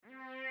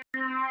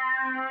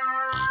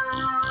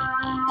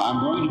I'm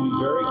going to be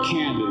very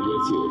candid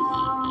with you.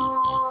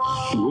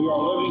 We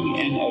are living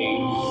in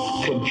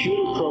a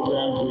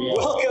computer-programmed reality.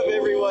 Welcome,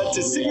 everyone,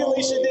 to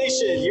Simulation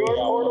Nation, your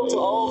portal to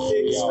all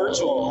things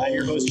virtual. I'm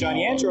your host,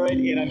 Johnny Android,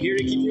 and I'm here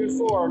to keep you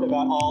informed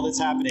about all that's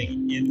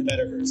happening in the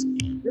metaverse.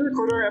 We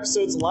record our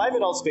episodes live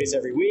in AltSpace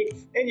every week,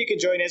 and you can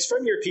join us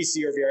from your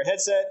PC or VR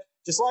headset.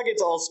 Just log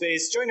into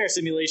AltSpace, join our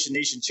Simulation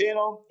Nation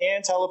channel,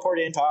 and teleport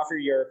in to offer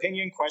your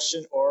opinion,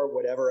 question, or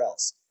whatever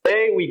else.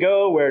 Today we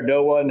go where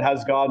no one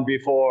has gone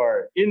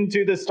before,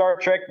 into the Star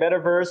Trek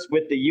metaverse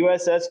with the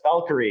USS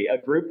Valkyrie, a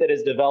group that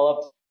has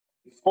developed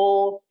a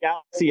full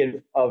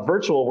galaxy of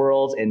virtual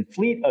worlds and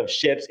fleet of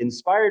ships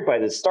inspired by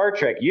the Star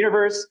Trek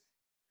universe.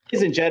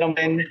 Ladies and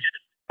gentlemen,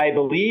 I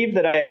believe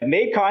that I have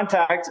made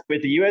contact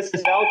with the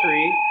USS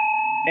Valkyrie,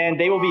 and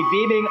they will be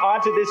beaming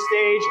onto this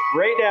stage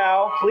right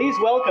now. Please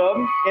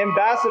welcome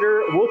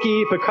Ambassador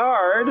Wookie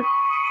Picard.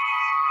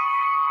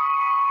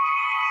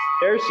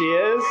 There she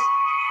is.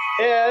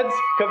 And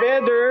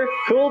Commander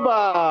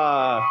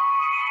Kulba.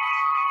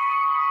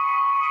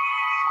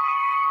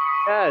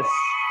 Yes,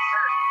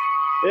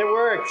 it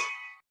worked.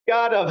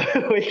 Got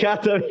them. We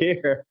got them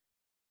here.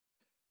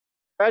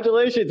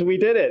 Congratulations, we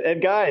did it.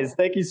 And guys,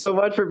 thank you so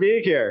much for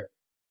being here.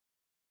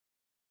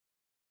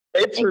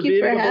 Thanks for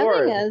being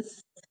aboard.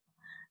 Us.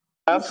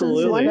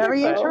 Absolutely.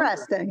 Very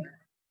interesting.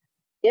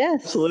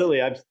 Yes.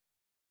 Absolutely. I'm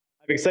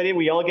excited.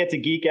 We all get to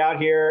geek out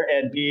here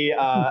and be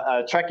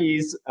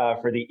Trekkies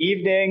for the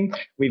evening.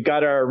 We've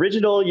got our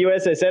original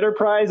USS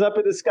Enterprise up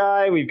in the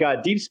sky. We've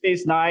got Deep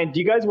Space Nine. Do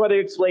you guys want to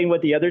explain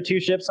what the other two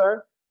ships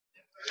are?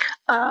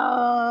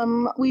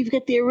 We've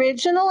got the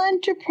original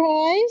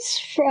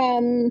Enterprise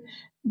from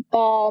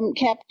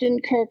Captain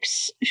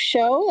Kirk's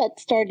show that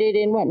started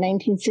in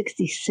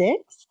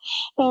 1966.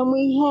 And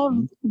we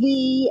have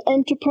the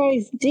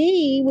Enterprise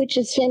D, which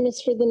is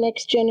famous for the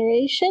Next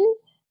Generation,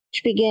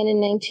 which began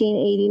in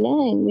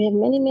 1989. We have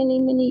many, many,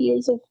 many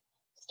years of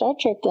Star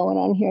Trek going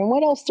on here. And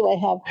what else do I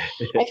have?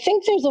 I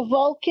think there's a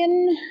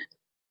Vulcan.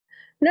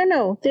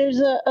 No, there's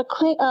a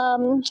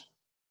Klingon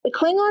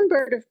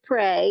bird of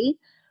prey.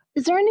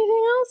 Is there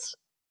anything else?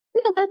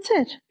 No, that's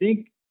it.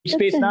 Deep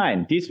Space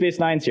Nine. Deep Space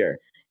Nine's here.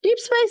 Deep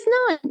Space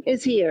Nine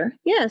is here.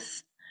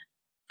 Yes.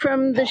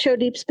 From the show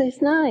Deep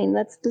Space Nine.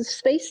 That's the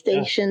space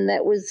station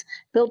that was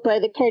built by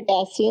the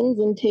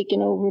Cardassians and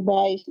taken over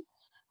by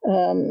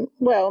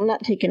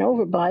not taken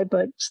over by,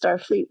 but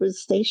Starfleet was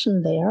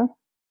stationed there.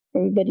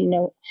 Everybody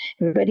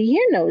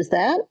here knows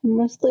that,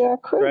 mostly our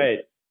crew. Right.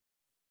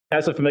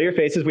 Have some familiar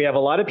faces. We have a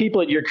lot of people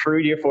in your crew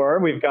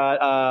uniform. We've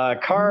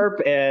got Carp,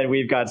 and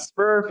we've got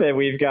Spurf, and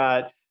we've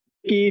got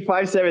Vicky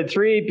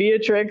 573,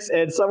 Beatrix,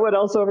 and someone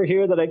else over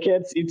here that I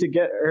can't seem to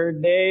get her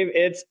name.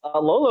 It's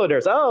Lolo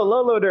Nurse. Oh,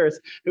 Lolo Nurse,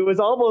 who was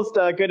almost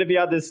going to be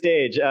on this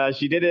stage.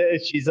 She did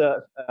it. She's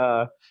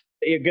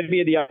going to be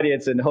in the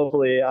audience and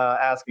hopefully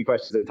asking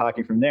questions and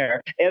talking from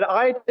there. And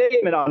I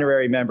am an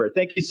honorary member.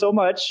 Thank you so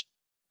much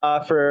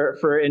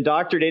for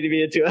indoctrinating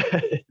me into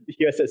the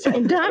USS. I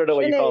don't know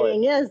what you call it.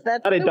 Yes,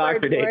 that's not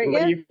indoctrinating.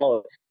 What do you call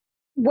it?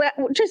 Well,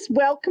 just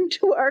welcome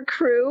to our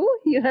crew.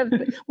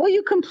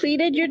 You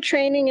completed your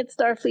training at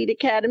Starfleet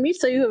Academy,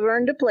 so you have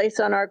earned a place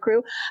on our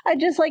crew.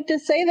 I'd just like to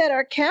say that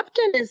our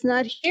captain is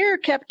not here.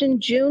 Captain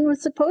June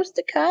was supposed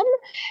to come,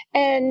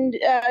 and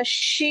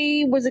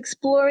she was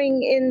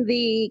exploring in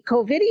the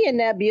Covidia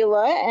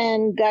Nebula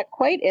and got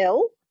quite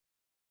ill.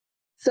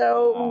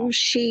 So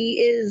she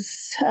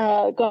is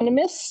going to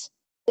miss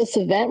this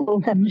event.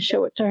 We'll have to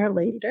show it to her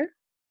later.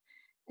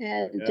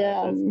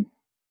 And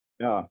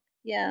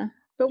yeah.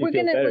 But we're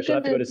gonna have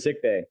to go to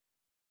sick bay.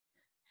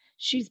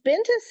 She's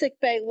been to sick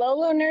bay.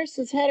 Lolo Nurse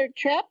has had her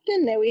trapped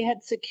in there. We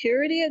had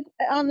security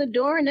on the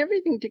door and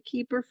everything to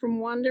keep her from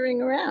wandering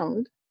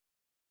around.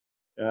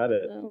 Got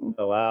it. So.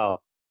 Oh wow.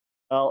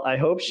 Well, I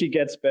hope she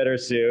gets better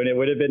soon. It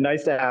would have been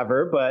nice to have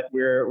her, but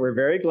we're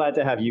very glad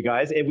to have you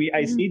guys. And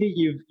I see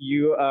that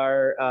you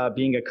are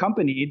being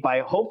accompanied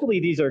by,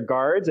 hopefully these are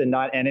guards and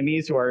not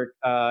enemies who are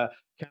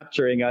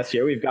capturing us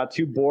here. We've got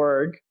two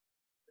Borg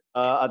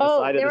on the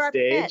side of the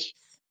stage. Pets.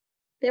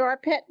 There are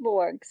pet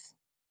Borgs.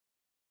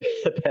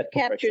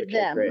 Captured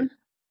them. Great.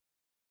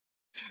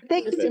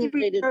 They can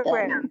be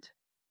reprogrammed.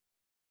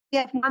 We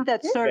have one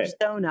that serves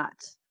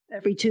donuts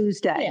every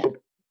Tuesday. Yeah.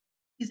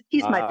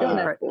 He's my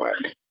favorite.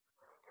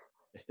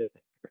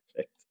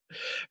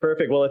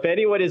 Perfect. Well, if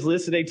anyone is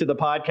listening to the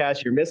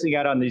podcast, you're missing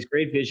out on these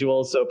great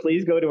visuals. So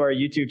please go to our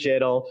YouTube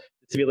channel,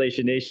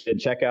 Simulation Nation, and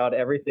check out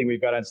everything we've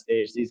got on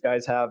stage. These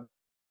guys have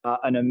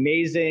an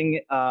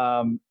amazing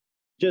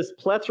just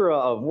plethora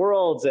of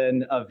worlds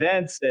and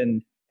events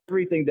and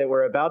everything that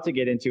we're about to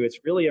get into. It's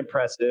really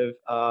impressive.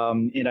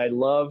 And I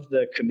love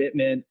the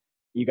commitment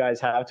you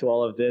guys have to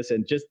all of this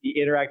and just the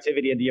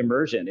interactivity and the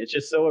immersion. It's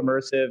just so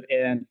immersive.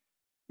 And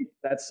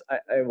that's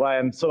why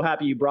I'm so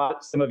happy you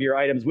brought some of your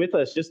items with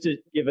us, just to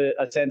give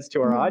a sense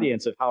to our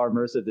audience of how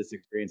immersive this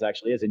experience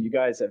actually is. And you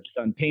guys have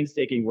done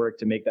painstaking work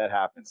to make that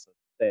happen. So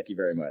thank you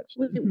very much.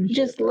 We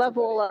just love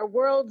all our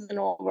worlds and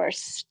all of our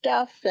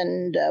stuff,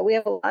 and we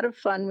have a lot of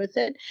fun with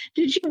it.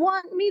 Did you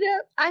want me to?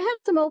 I have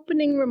some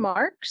opening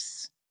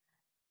remarks.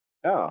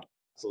 Oh,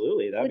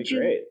 absolutely. That'd Would be you-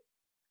 great.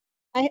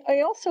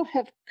 I also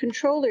have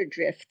controller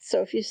drift,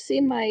 so if you see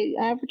my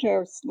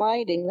avatar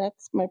sliding,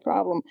 that's my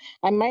problem.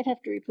 I might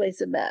have to replace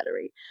a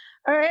battery.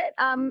 All right,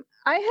 I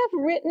have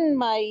written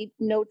my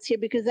notes here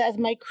because, as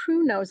my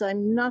crew knows,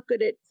 I'm not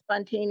good at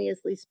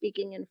spontaneously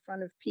speaking in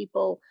front of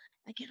people.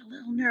 I get a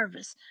little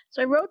nervous,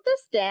 so I wrote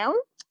this down.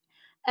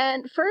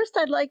 And first,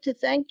 I'd like to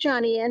thank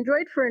Johnny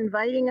Android for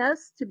inviting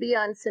us to be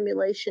on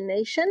Simulation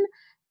Nation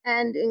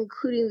and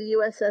including the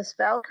USS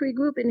Valkyrie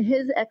group in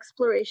his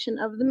exploration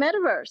of the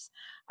metaverse.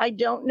 I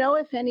don't know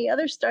if any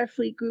other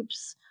Starfleet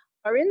groups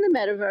are in the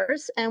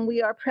metaverse, and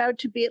we are proud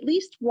to be at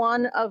least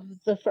one of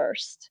the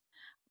first.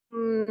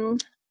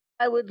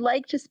 I would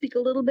like to speak a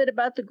little bit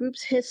about the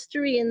group's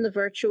history in the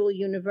virtual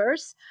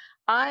universe.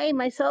 I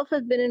myself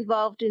have been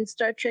involved in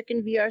Star Trek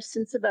in VR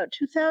since about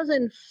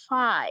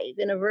 2005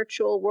 in a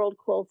virtual world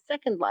called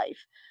Second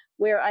Life,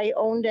 where I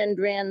owned and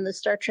ran the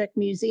Star Trek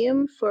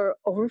Museum for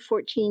over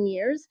 14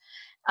 years.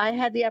 I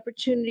had the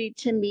opportunity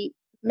to meet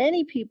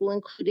many people,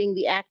 including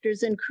the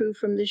actors and crew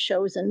from the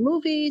shows and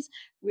movies,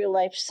 real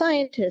life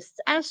scientists,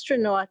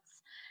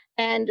 astronauts,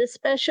 and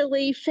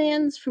especially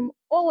fans from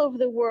all over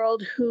the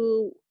world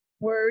who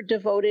were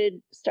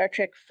devoted Star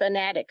Trek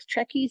fanatics,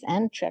 Trekkies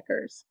and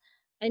Trekkers.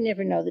 I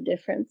never know the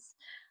difference.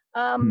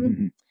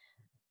 My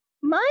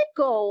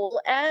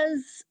goal,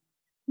 as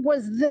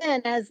was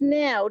then as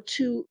now,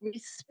 to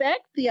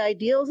respect the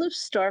ideals of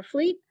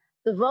Starfleet,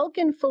 the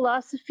Vulcan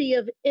philosophy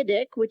of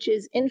IDIC, which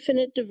is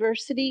infinite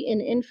diversity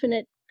in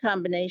infinite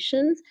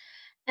combinations,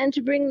 and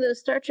to bring the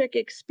Star Trek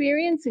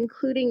experience,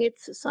 including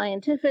its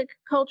scientific,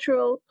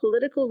 cultural,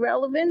 political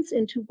relevance,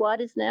 into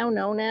what is now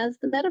known as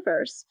the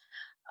metaverse.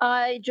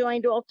 I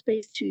joined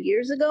AltSpace 2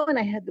 years ago, and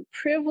I had the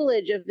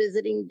privilege of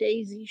visiting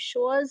Daisy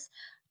Shaw's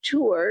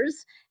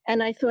tours.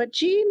 And I thought,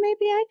 gee,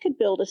 maybe I could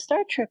build a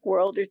Star Trek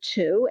world or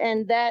two.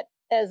 And that,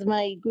 as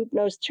my group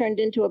knows, turned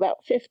into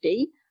about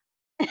 50.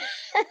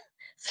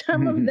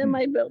 Some of them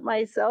I built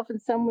myself,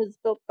 and some was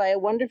built by a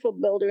wonderful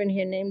builder in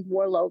here named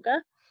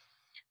Warloga.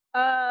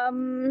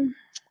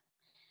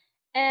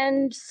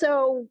 And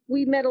so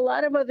we met a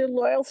lot of other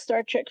loyal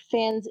Star Trek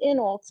fans in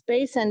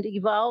AltSpace and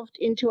evolved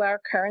into our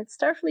current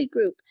Starfleet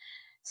group.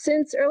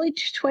 Since early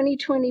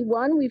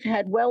 2021, we've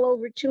had well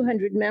over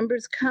 200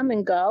 members come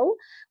and go.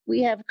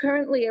 We have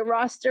currently a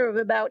roster of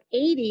about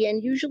 80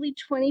 and usually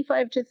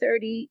 25 to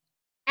 30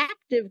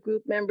 active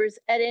group members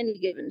at any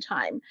given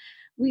time.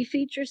 We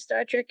feature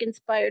Star Trek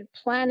inspired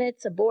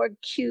planets, a Borg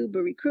cube, a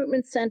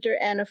recruitment center,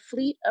 and a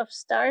fleet of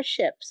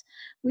starships.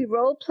 We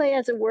role play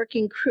as a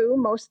working crew,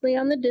 mostly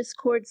on the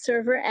Discord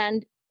server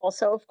and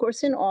also, of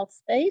course, in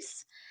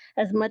AltSpace,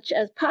 as much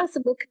as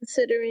possible,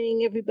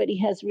 considering everybody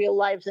has real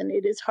lives and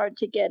it is hard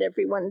to get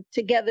everyone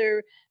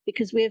together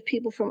because we have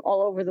people from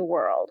all over the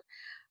world.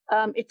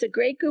 It's a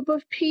great group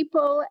of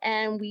people,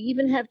 and we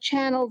even have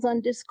channels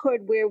on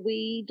Discord where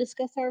we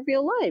discuss our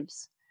real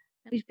lives.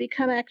 We've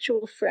become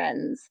actual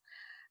friends.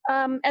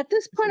 At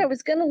this point, I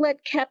was going to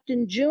let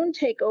Captain June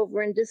take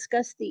over and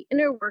discuss the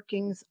inner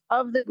workings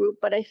of the group,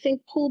 but I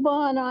think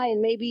Poolba and I,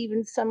 and maybe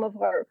even some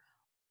of our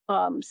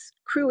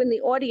crew in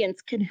the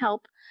audience, can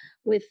help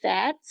with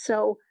that.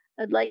 So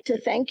I'd like to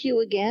thank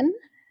you again.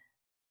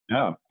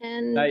 Oh,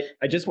 and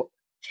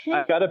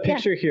I've got a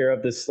picture here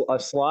of this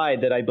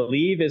slide that I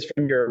believe is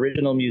from your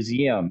original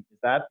museum. Is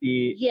that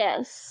the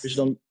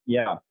original?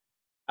 Yeah,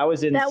 I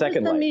was in Second Life.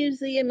 That was the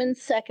museum in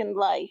Second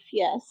Life.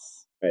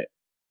 Yes. Right.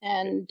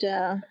 And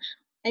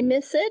I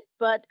miss it,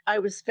 but I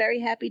was very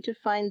happy to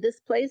find this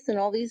place and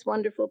all these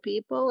wonderful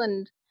people,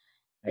 and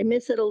I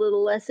miss it a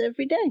little less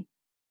every day.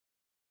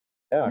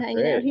 Yeah,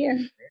 hanging out here.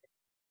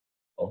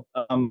 Well,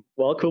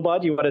 Poolba,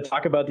 do you want to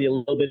talk about a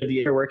little bit of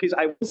the inner workings?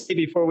 I will say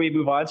before we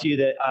move on to you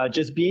that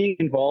just being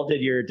involved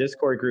in your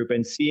Discord group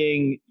and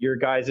seeing your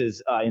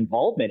guys'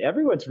 involvement,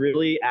 everyone's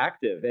really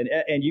active,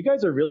 and you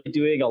guys are really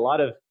doing a lot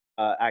of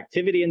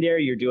activity in there.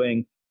 You're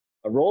doing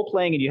role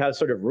playing, and you have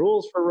sort of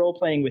rules for role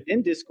playing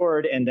within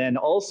Discord, and then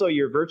also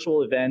your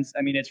virtual events.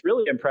 I mean, it's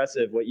really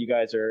impressive what you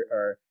guys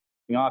are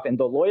doing off, and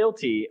the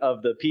loyalty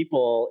of the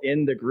people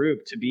in the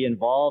group to be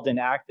involved and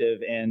active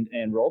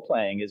and role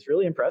playing is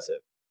really impressive.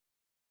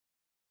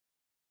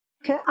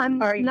 Okay, I'm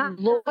not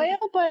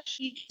loyal, but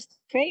she just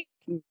great.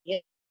 I'm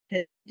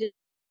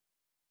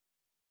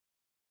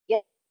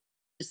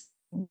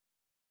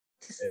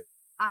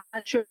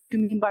not sure what you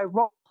mean by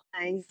role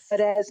playing,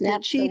 but as the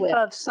chief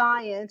of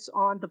science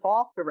on the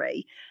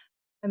Valkyrie,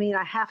 I mean,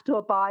 I have to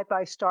abide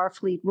by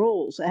Starfleet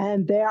rules,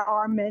 and there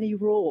are many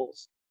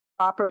rules.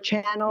 Proper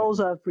channels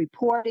of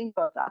reporting,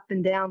 both up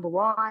and down the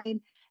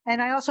line,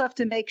 and I also have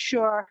to make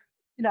sure,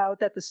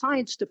 that the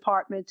science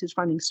department is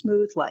running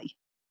smoothly.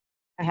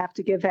 I have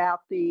to give out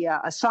the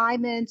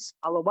assignments,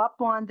 follow up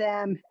on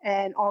them,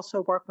 and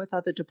also work with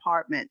other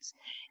departments.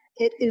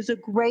 It is a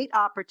great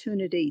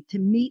opportunity to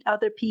meet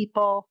other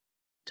people,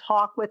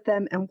 talk with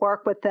them, and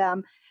work with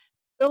them,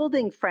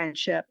 building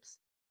friendships,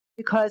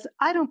 because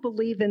I don't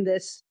believe in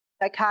this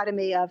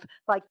dichotomy of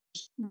like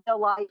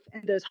real life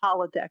and there's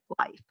holodeck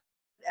life.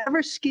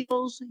 Whatever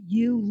skills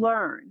you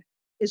learn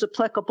is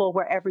applicable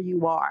wherever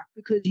you are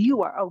because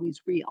you are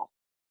always real.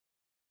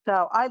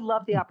 So I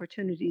love the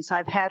opportunities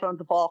I've had on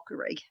the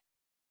Valkyrie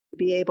to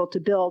be able to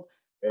build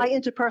my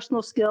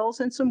interpersonal skills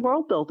and some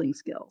world building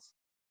skills.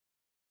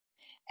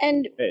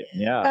 And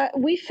yeah,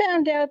 we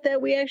found out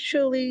that we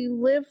actually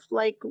live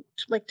like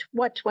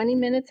what, 20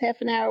 minutes, half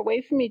an hour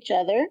away from each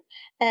other.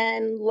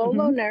 And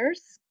Lolo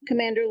Nurse,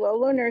 Commander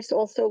Lolo Nurse,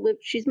 also lives.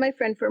 She's my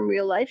friend from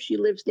real life. She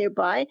lives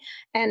nearby.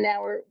 And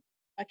our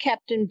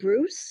Captain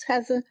Bruce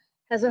has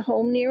a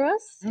home near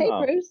us. Hey,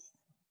 Bruce.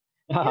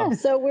 Yeah,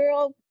 so we're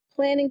all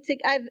planning to.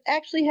 I've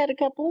actually had a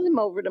couple of them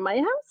over to my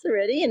house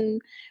already,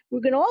 and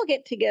we're going to all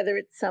get together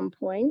at some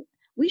point.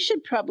 We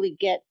should probably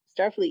get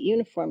Starfleet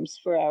uniforms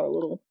for our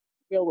little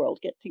real world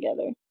get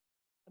together.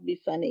 It'd be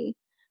funny.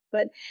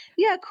 But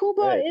yeah,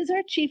 Kuba is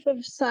our chief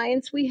of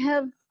science. We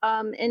have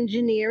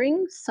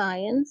engineering,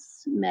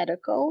 science,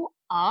 medical,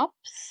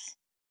 ops,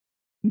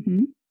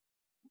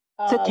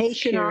 Cetacean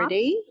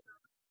security,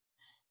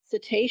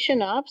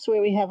 cetacean ops,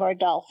 where we have our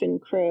dolphin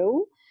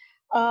crew.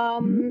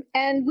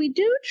 And we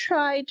do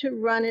try to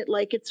run it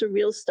like it's a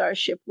real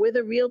starship with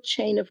a real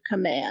chain of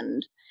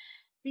command,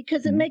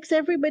 because it makes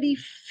everybody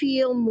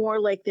feel more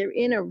like they're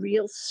in a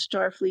real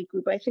Starfleet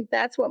group. I think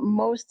that's what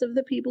most of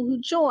the people who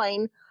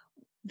join,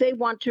 they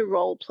want to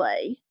role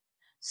play.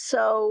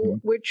 So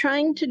we're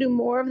trying to do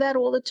more of that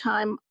all the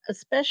time,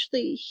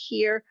 especially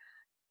here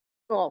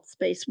in Alt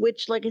Space,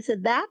 which, like I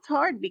said, that's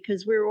hard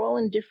because we're all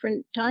in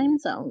different time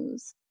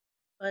zones.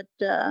 But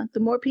the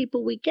more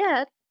people we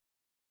get,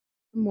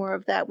 the more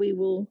of that we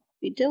will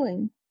be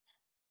doing.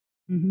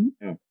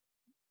 Yeah,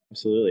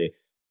 absolutely.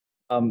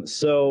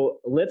 So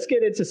let's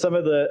get into some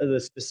of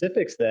the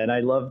specifics then.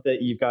 I love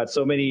that you've got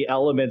so many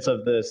elements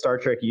of the Star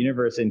Trek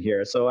universe in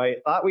here. So I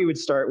thought we would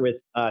start with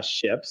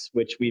ships,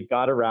 which we've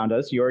got around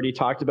us. You already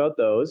talked about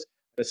those.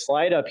 The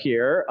slide up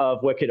here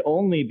of what could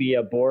only be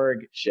a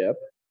Borg ship.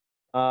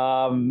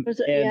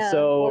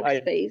 So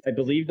I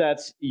believe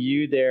that's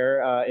you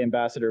there,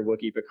 Ambassador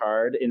Wookiee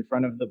Picard, in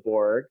front of the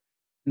Borg.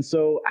 And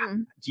so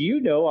do you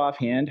know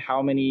offhand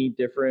how many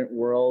different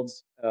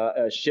worlds,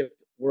 ship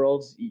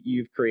worlds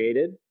you've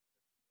created?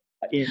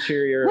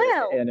 Interior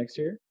and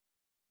exterior?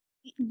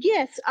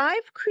 Yes,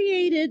 I've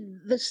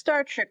created the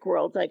Star Trek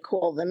worlds, I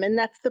call them, and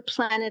that's the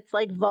planets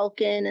like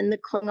Vulcan and the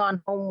Klingon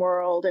home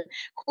world, and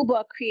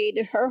Kuba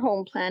created her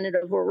home planet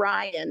of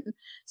Orion.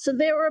 So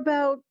there were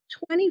about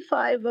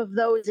 25 of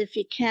those if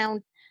you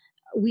count.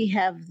 We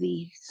have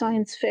the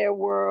science fair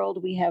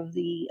world, we have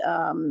the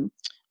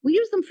we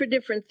use them for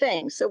different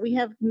things. So we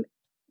have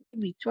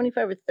maybe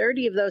 25 or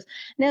 30 of those.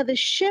 Now, the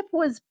ship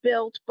was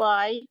built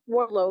by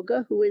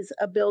Warloga, who is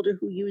a builder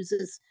who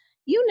uses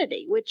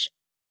Unity, which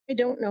I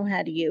don't know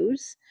how to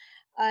use.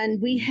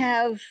 And we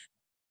have,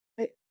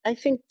 I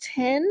think,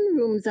 10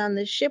 rooms on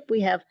the ship.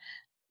 We have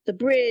the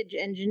bridge,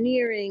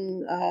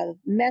 engineering,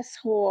 mess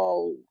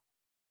hall,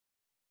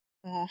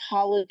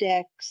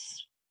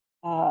 holodecks.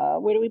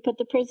 Where do we put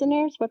the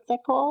prisoners? What's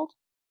that called?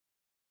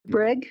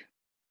 Brig.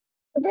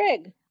 The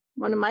brig.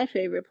 One of my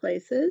favorite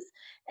places.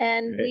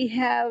 And we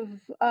have,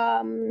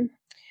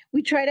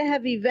 we try to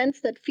have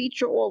events that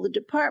feature all the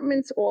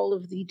departments, all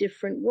of the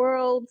different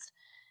worlds.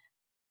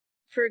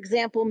 For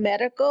example,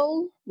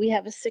 medical, we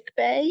have a sick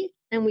bay,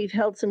 and we've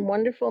held some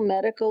wonderful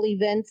medical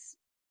events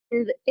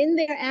in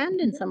there and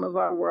in some of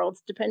our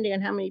worlds, depending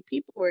on how many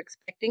people we're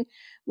expecting.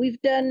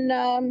 We've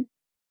done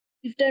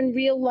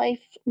real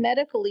life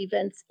medical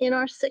events in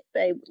our sick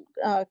bay.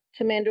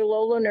 Commander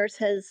Lolo Nurse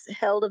has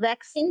held a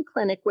vaccine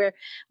clinic where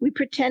we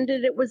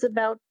pretended it was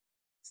about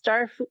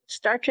Star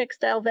Trek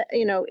style,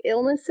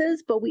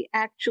 illnesses, but we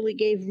actually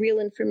gave real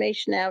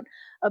information out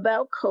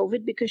about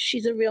COVID because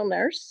she's a real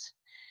nurse.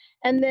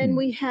 And then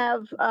we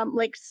have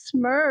like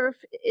Smurf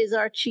is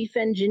our chief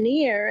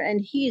engineer, and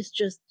he's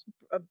just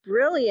a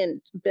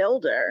brilliant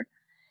builder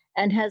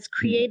and has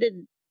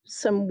created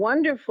some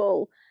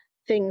wonderful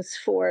things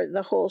for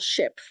the whole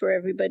ship for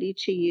everybody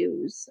to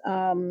use.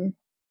 Can't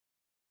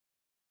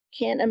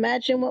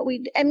imagine what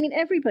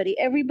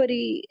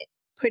everybody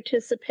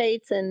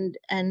participates and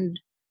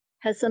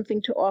has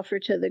something to offer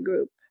to the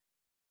group.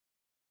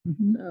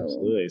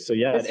 Absolutely. So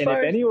yeah, and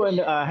if anyone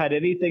had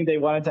anything they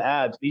wanted to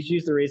add, please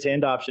use the raise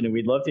hand option, and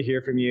we'd love to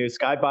hear from you.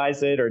 Sky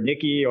Bison or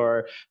Nikki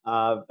or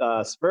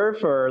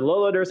Smurf or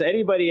Lolo Nurse,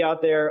 anybody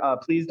out there,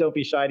 please don't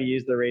be shy to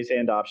use the raise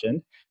hand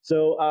option.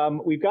 So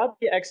we've got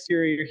the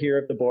exterior here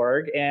of the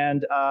Borg,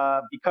 and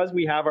because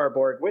we have our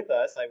Borg with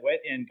us, I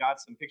went and got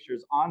some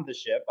pictures on the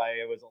ship.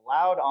 I was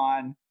allowed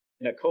on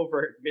in a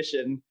covert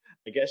mission,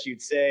 I guess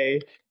you'd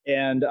say,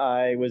 and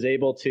I was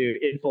able to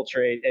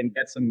infiltrate and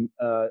get some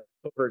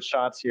covert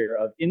shots here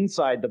of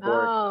inside the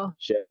Borg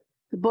ship.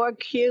 The Borg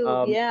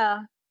cube,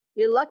 yeah.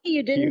 You're lucky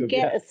you didn't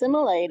get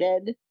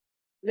assimilated.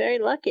 Very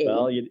lucky.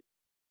 Well,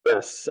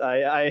 yes,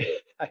 I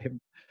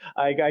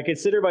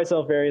consider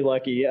myself very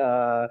lucky.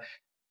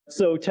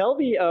 So tell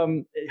me,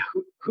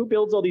 who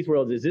builds all these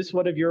worlds? Is this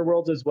one of your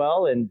worlds as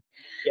well? And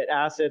get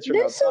assets from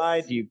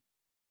outside?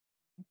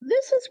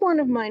 This is one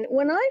of mine.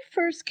 When I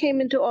first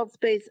came into Alt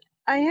Space,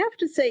 I have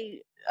to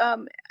say,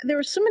 there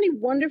are so many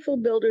wonderful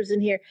builders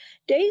in here.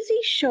 Daisy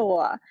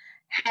Shaw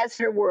has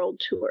her world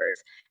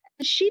tours.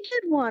 She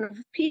did one of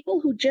people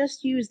who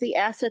just used the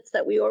assets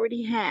that we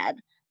already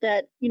had,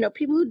 that,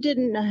 people who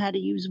didn't know how to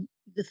use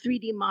the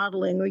 3D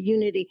modeling or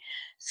Unity.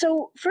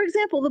 So, for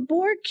example, the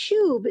Borg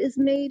cube is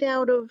made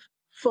out of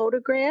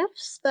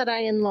photographs that I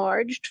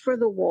enlarged for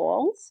the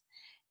walls,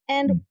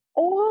 and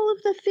all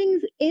of the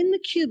things in the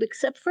cube,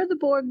 except for the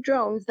Borg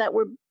drones that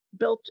were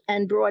built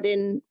and brought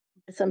in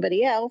by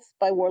somebody else,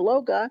 by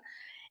Warloga,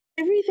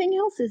 everything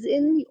else is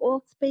in the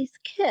Altspace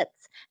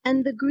kits.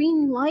 And the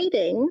green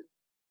lighting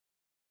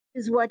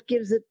is what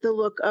gives it the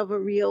look of a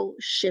real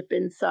ship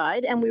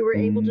inside. And we were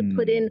able to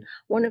put in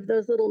one of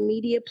those little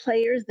media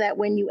players that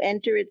when you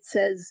enter, it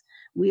says,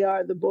 "We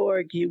are the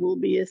Borg, you will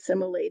be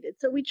assimilated."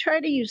 So we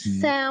try to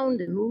use sound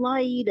and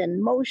light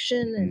and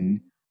motion and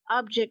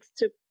objects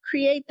to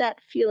create that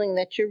feeling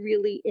that you're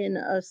really in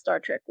a Star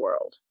Trek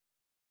world.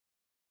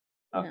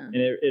 And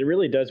it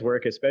really does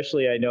work,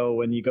 especially I know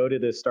when you go to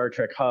the Star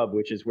Trek hub,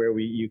 which is where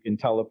you can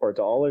teleport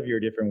to all of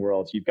your different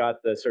worlds. You've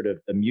got the sort of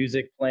the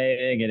music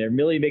playing, and it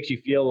really makes you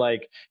feel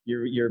like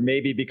you're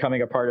maybe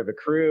becoming a part of a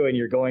crew and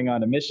you're going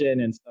on a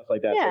mission and stuff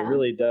like that. So it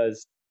really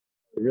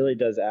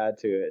does add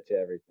to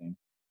everything.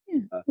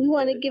 We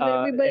want to give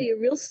everybody a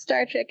real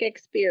Star Trek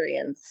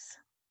experience.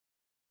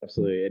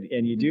 Absolutely,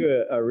 and you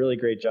do a really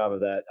great job of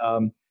that.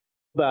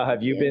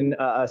 Have you been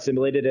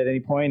assimilated at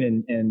any point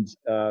and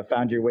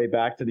found your way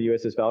back to the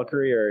USS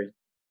Valkyrie, or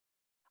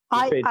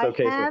I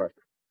far?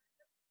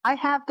 I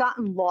have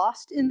gotten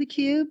lost in the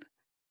cube,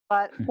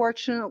 but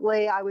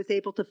fortunately, I was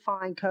able to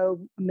find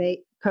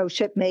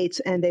co-shipmates,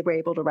 and they were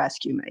able to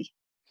rescue me.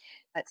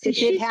 See,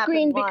 she's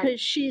green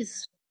because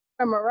she's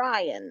from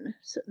Orion.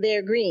 So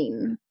they're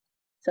green,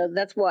 so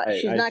that's why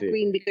she's not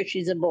green because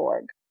she's a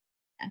Borg.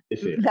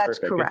 That's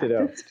correct.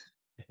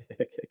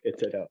 Good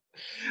to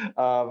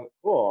know.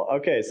 Cool.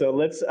 Okay, so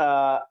let's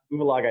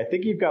move along. I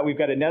think we've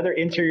got another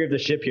interior of the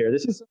ship here.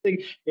 This is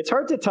something, it's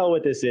hard to tell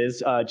what this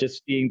is,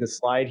 just seeing the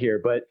slide here,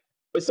 but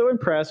I was so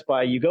impressed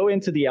by, you go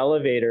into the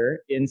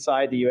elevator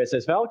inside the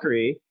USS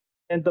Valkyrie,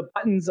 and the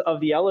buttons of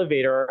the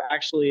elevator are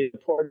actually the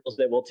portals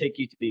that will take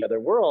you to the other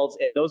worlds,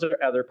 and those are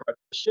other parts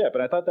of the ship.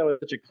 And I thought that was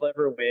such a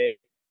clever way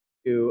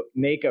to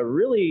make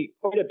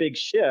quite a big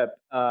ship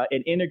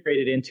and integrate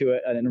it into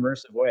an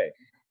immersive way.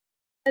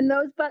 And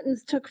those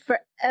buttons took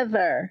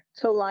forever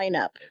to line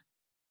up.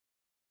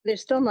 They're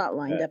still not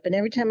lined up. And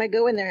every time I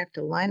go in there, I have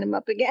to line them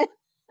up again.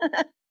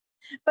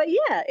 But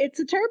yeah, it's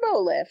a turbo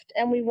lift.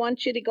 And we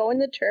want you to go in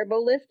the turbo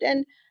lift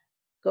and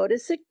go to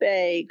sick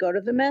bay, go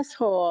to the mess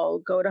hall,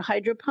 go to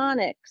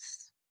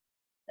hydroponics.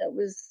 But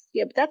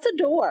that's a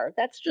door.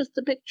 That's just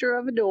a picture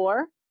of a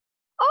door.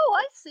 Oh,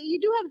 I see.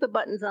 You do have the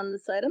buttons on the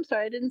side. I'm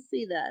sorry, I didn't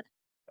see that.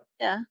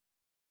 Yeah.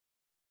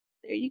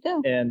 There you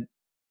go. And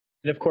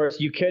of course,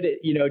 you could,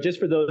 just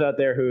for those out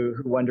there who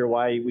wonder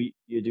why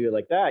you do it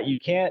like that, you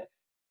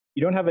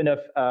don't have enough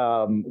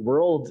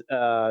world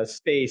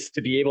space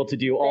to be able to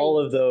do all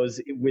of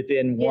those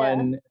within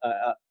one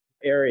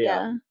area.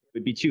 Yeah. It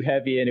would be too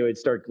heavy and it would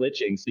start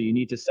glitching. So you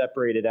need to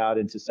separate it out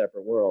into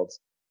separate worlds.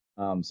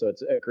 So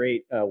it's a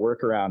great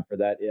workaround for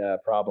that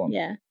problem.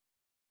 Yeah.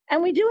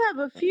 And we do have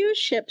a few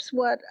ships.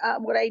 What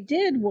I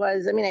did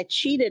was, I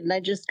cheated and I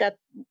just got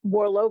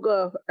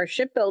Warloga, our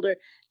shipbuilder,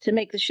 to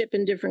make the ship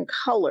in different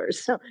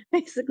colors. So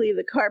basically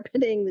the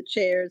carpeting, the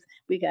chairs,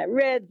 we got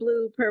red,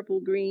 blue, purple,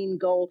 green,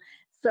 gold.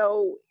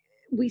 So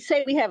we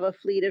say we have a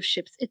fleet of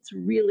ships. It's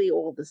really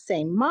all the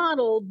same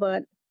model,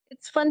 but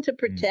it's fun to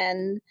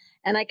pretend.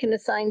 And I can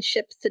assign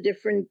ships to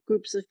different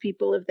groups of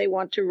people if they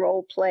want to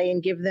role play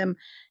and give them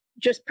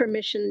just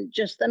permission,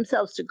 just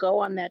themselves, to go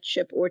on that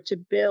ship or to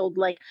build.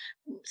 Like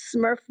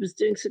Smurf was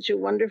doing such a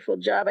wonderful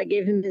job. I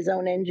gave him his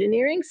own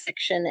engineering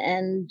section,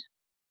 and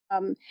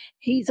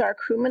he's our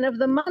crewman of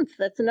the month.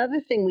 That's another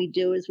thing we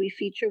do, is we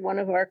feature one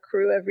of our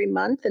crew every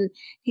month, and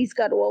he's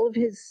got all of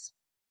his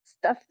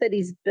stuff that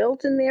he's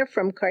built in there,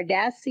 from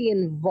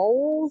Cardassian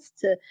voles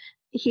to,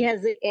 he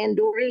has an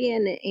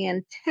Andorian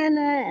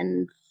antenna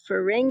and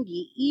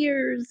Ferengi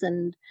ears,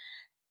 and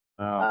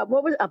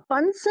what was a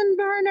Bunsen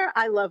burner?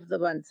 I love the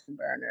Bunsen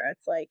burner.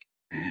 It's like,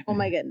 oh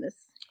my goodness.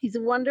 He's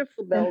a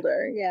wonderful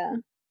builder. Yeah.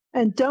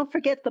 And don't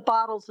forget the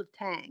bottles of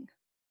Tang.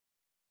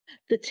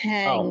 The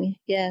Tang,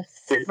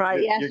 yes.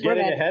 Right. You're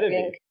getting ahead of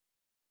me.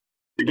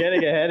 You're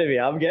getting ahead of me.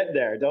 I'm getting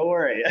there. Don't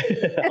worry.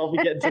 I'll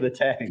be getting to the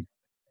Tang.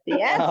 The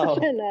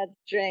astronaut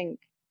drink.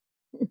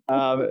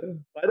 By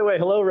the way,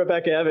 hello,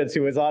 Rebecca Evans,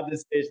 who was on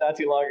this stage not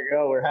too long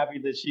ago. We're happy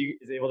that she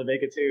is able to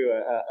make it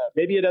too.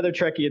 Maybe another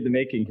Trekkie in the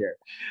making here.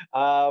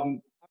 All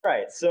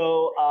right,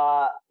 so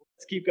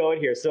let's keep going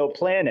here. So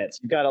planets,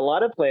 you've got a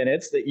lot of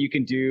planets that you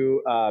can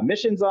do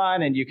missions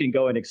on, and you can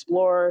go and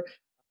explore.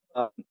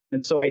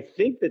 And so I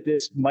think that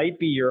this might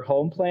be your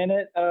home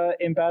planet,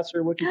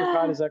 Ambassador Wookie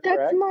Prakash. Is that correct?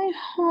 That's my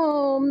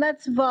home.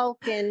 That's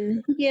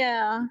Vulcan.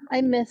 Yeah,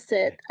 I miss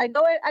it. I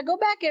go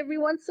back every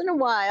once in a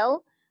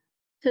while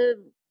to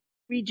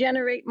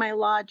regenerate my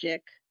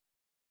logic.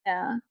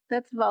 Yeah,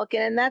 that's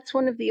Vulcan, and that's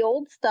one of the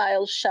old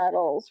style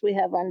shuttles we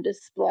have on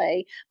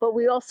display. But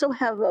we also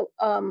have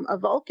a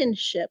Vulcan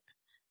ship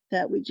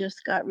that we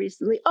just got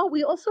recently. Oh,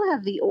 we also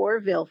have the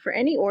Orville. For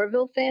any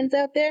Orville fans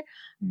out there,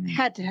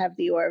 had to have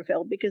the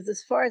Orville because,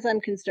 as far as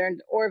I'm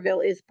concerned,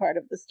 Orville is part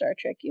of the Star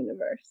Trek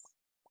universe.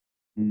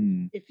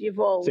 If you've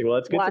all See, well,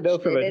 it's good to know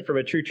from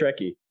a true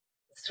Trekkie.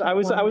 So I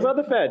was on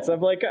the fence. I'm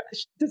like,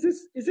 is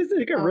this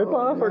like a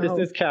ripoff or does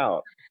this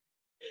count?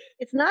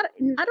 It's not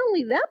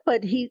only that,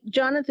 but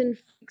Jonathan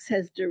Frakes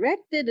has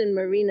directed, and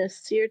Marina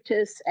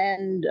Sirtis,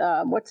 and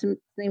what's his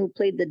name who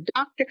played the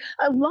Doctor.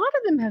 A lot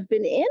of them have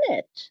been in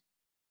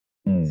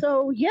it.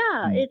 So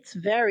yeah, it's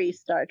very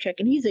Star Trek,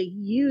 and he's a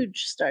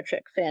huge Star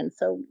Trek fan.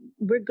 So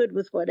we're good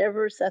with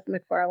whatever Seth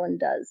MacFarlane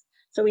does.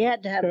 So we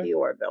had to have the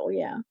Orville,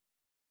 yeah.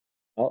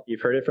 Well,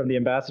 you've heard it from the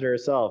ambassador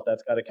herself.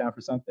 That's got to count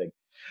for something.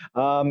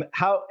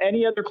 How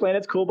any other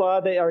planets,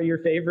 Kulba, that are your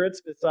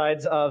favorites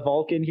besides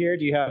Vulcan here?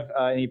 Do you have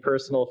any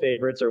personal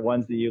favorites or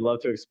ones that you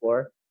love to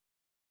explore?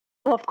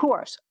 Well, of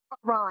course,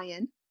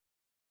 Orion,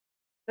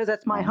 because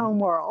that's my home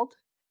world.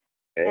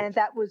 Okay. And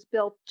that was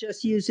built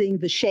just using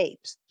the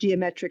shapes,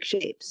 geometric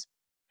shapes.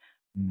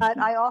 But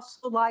I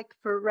also like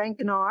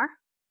Ferenginar.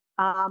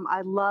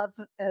 I love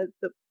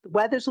the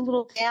weather's a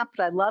little damp,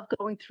 but I love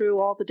going through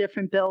all the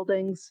different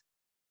buildings.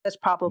 That's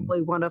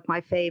probably one of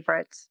my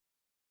favorites.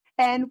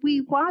 And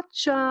we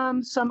watch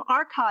some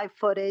archive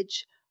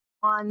footage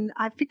on,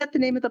 I forget the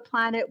name of the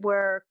planet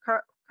where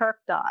Kirk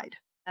died,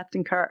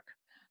 Captain Kirk.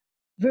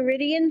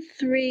 Viridian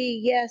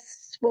 3,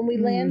 yes. When we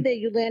land there,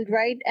 you land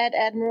right at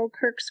Admiral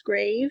Kirk's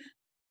grave.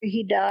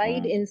 He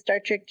died in Star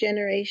Trek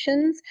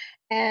Generations.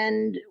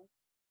 And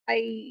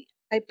I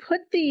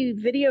put the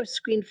video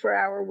screen for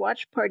our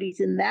watch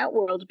parties in that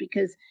world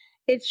because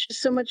it's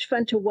just so much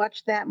fun to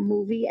watch that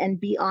movie and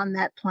be on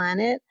that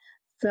planet.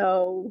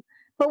 So,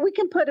 but we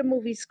can put a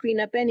movie screen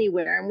up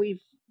anywhere, and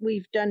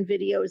we've done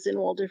videos in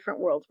all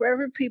different worlds.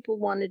 Wherever people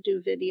want to do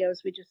videos,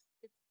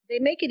 they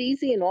make it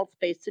easy in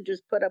AltSpace to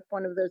just put up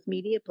one of those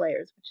media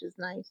players, which is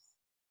nice.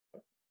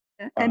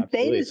 And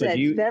Beta Z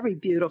is very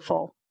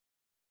beautiful.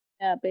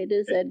 Yeah,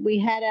 Beta Z. We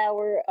had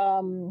our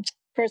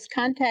First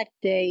Contact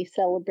Day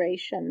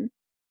celebration.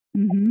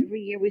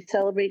 Every year we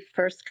celebrate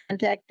First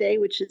Contact Day,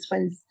 which is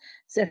when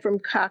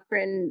Zefram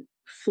Cochrane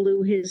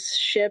flew his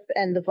ship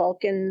and the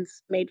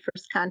Vulcans made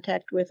first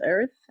contact with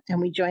Earth,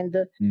 and we joined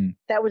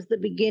that was the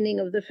beginning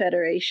of the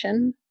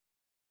Federation.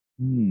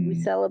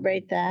 We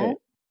celebrate that.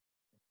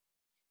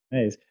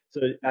 Nice.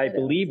 So I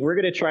believe we're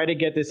going to try to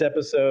get this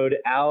episode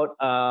out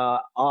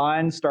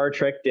on Star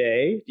Trek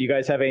Day. Do you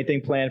guys have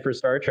anything planned for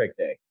Star Trek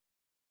Day?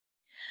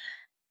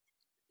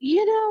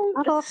 You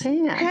know,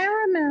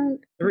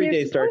 Paramount. Every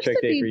day Star Trek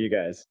Day for you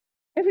guys.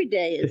 Every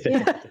day is.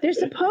 Yeah. They're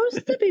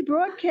supposed to be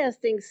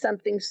broadcasting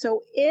something.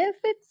 So if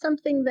it's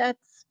something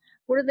that's,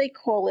 what do they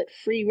call it?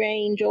 Free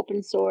range,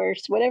 open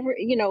source, whatever,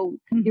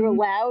 you're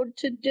allowed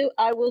to do,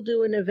 I will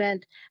do an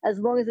event as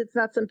long as it's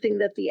not something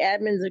that the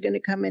admins are going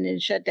to come in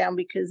and shut down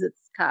because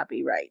it's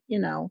copyright,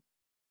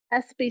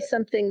 Has to be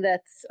something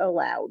that's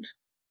allowed.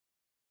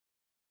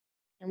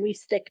 And we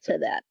stick to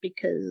that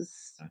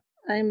because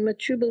I'm a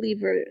true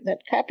believer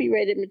that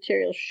copyrighted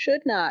material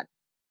should not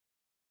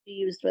be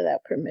used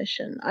without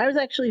permission. I was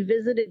actually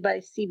visited by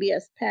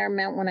CBS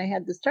Paramount when I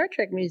had the Star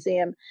Trek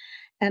Museum,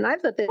 and I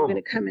thought they were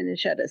going to come in and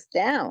shut us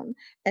down.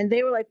 And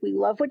they were like, "We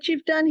love what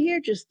you've done here,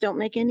 just don't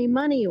make any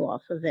money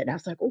off of it." And I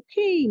was like,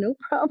 "Okay, no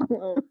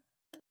problem."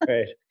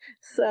 Right.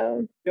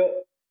 So,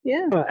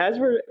 yeah. As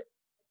we're,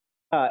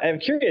 I'm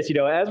curious,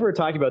 as we're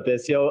talking about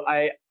this,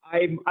 I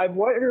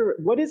wonder,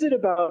 what is it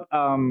about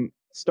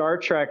Star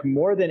Trek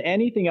more than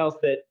anything else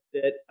that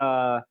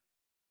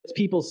gets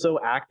people so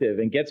active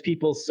and gets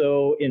people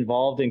so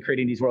involved in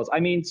creating these worlds? I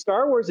mean,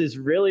 Star Wars is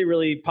really,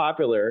 really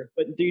popular,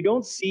 but you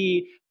don't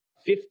see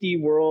 50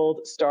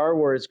 world Star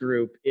Wars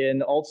group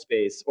in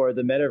AltSpace or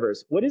the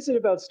metaverse. What is it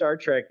about Star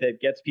Trek that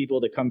gets people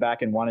to come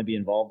back and want to be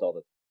involved all the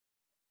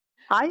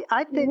time?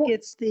 I think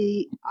it's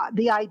the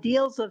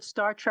ideals of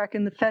Star Trek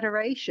and the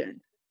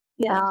Federation.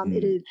 Yeah.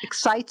 It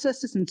excites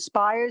us, it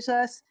inspires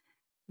us.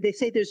 They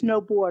say there's no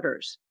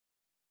borders.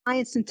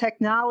 Science and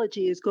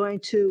technology is going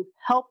to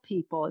help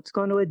people. It's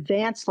going to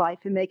advance life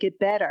and make it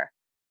better.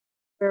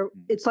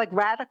 It's like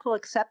radical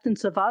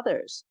acceptance of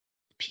others.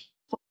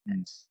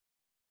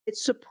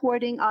 It's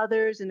supporting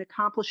others and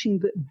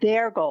accomplishing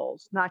their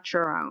goals, not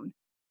your own.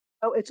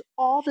 So it's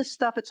all this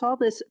stuff. It's all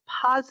this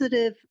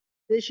positive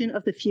vision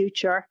of the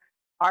future,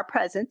 our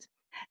present,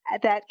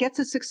 that gets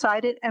us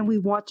excited, and we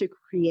want to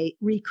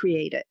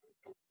recreate it.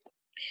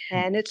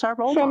 And it's our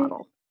role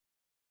model.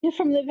 Yeah,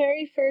 from the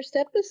very first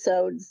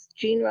episodes,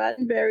 Gene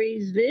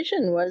Roddenberry's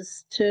vision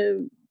was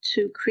to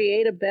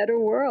create a better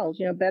world,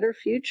 better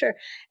future.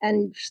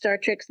 And Star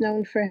Trek's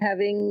known for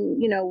having,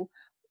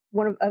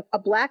 a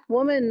Black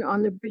woman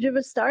on the bridge of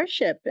a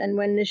starship. And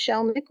when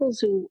Nichelle Nichols,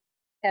 who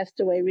passed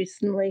away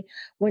recently,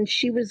 when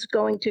she was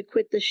going to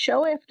quit the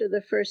show after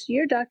the first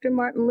year, Dr.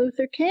 Martin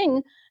Luther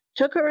King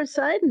took her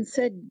aside and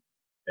said,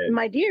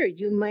 "My dear,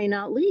 you may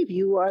not leave.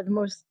 You are the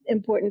most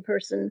important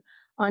person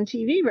on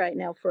TV right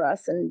now for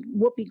us. And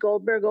Whoopi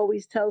Goldberg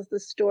always tells the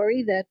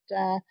story that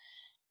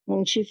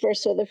when she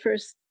first saw the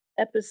first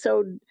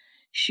episode,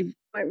 she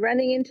went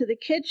running into the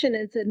kitchen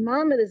and said,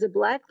 "Mama, there's a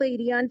black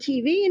lady on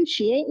TV and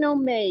she ain't no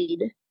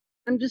maid."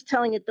 I'm just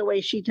telling it the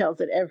way she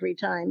tells it every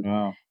time.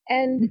 Wow.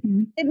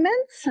 And it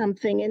meant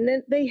something. And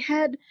then they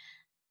had,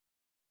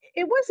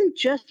 it wasn't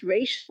just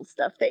racial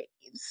stuff.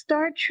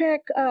 Star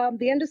Trek,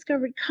 The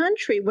Undiscovered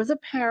Country, was a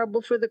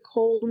parable for the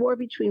Cold War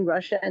between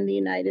Russia and the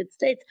United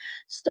States.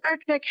 Star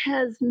Trek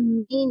has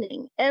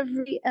meaning.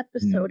 Every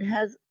episode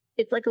has,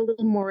 it's like a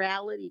little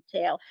morality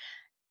tale.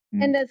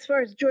 And as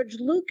far as George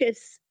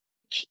Lucas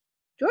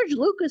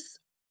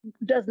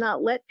does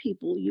not let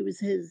people use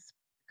his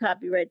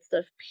copyright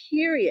stuff,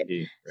 period.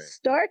 Right.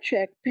 Star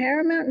Trek,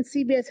 Paramount, and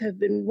CBS have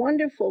been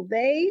wonderful.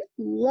 They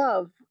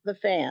love the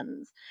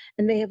fans,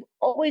 and they have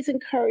always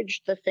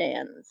encouraged the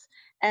fans.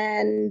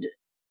 And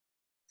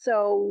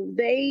so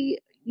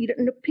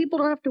people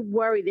don't have to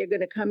worry they're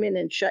going to come in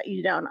and shut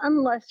you down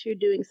unless you're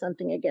doing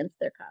something against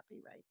their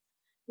copyright,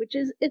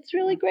 it's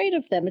really great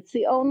of them. It's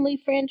the only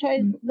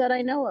franchise that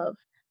I know of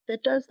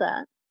that does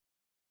that.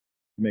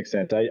 Makes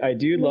sense. I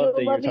do love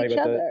that you're talking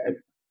about the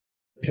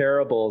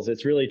parables.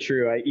 It's really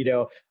true. I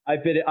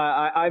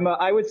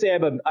would say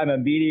I'm a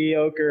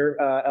mediocre.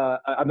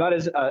 I'm not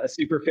as a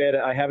super fan.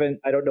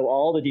 I don't know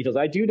all the details.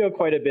 I do know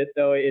quite a bit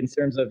though in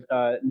terms of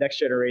Next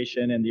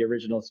Generation and the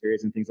original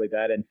series and things like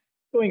that. And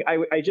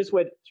I just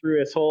went through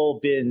this whole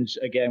binge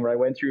again where I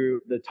went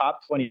through the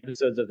top 20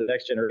 episodes of the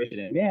Next Generation,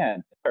 and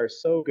man, they are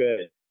so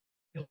good.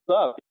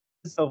 So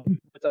it's a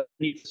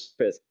neat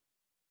surface.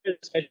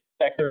 Doesn't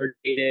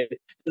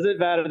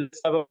matter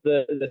some of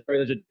the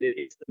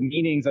it's the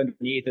meanings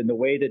underneath and the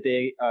way that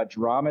they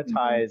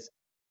dramatize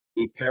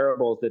the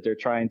parables that they're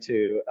trying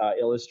to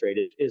illustrate.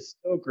 It is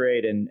so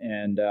great, and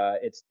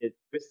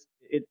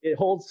it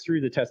holds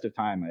through the test of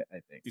time, I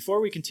think. Before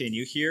we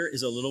continue, here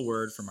is a little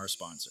word from our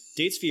sponsor.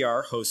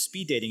 DatesVR hosts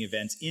speed dating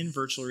events in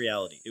virtual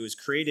reality. It was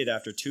created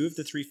after 2 of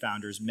the 3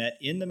 founders met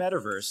in the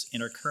metaverse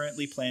and are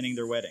currently planning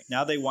their wedding.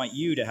 Now they want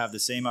you to have the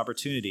same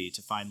opportunity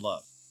to find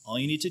love. All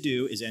you need to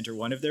do is enter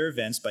one of their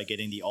events by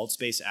getting the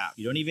AltSpace app.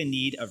 You don't even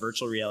need a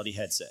virtual reality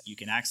headset. You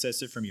can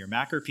access it from your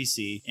Mac or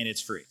PC, and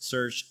it's free.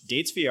 Search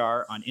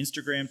DatesVR on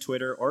Instagram,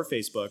 Twitter, or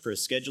Facebook for a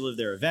schedule of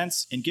their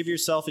events, and give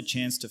yourself a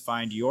chance to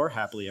find your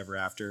happily ever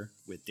after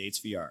with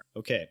DatesVR.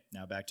 Okay,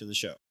 now back to the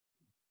show.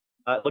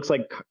 It looks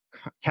like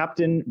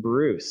Captain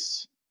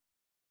Bruce.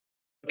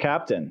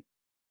 Captain.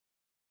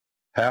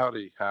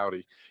 Howdy.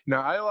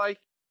 Now, I like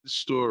the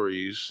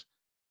stories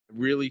that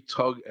really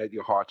tug at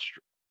your heart.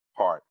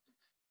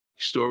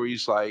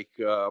 Stories like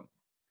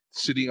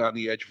Sitting on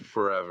the Edge of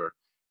Forever,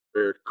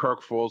 where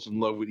Kirk falls in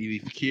love with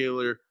Edith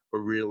Keeler, but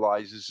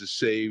realizes to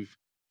save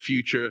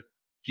Future,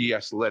 he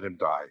has to let him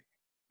die.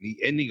 And the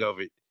ending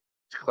of it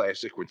is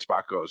classic when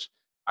Spock goes,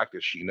 "How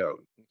does she know?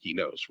 He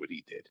knows what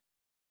he did."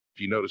 If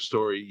you know the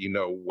story, you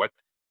know what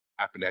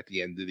happened at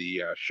the end of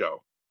the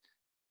show.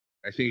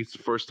 I think it's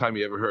the first time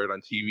you ever heard on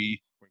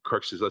TV when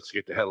Kirk says, "Let's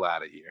get the hell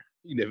out of here."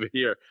 You never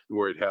hear the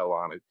word hell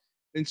on it.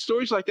 And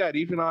stories like that,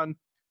 even on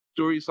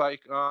stories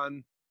like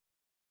on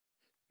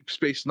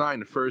Space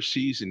Nine, the first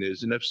season,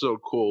 there's an episode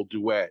called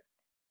Duet,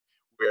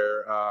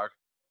 where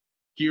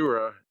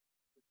Kira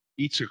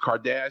eats a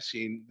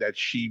Cardassian that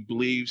she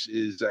believes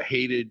is a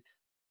hated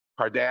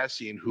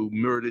Cardassian who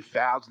murdered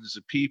thousands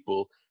of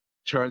people.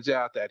 Turns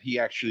out that he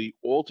actually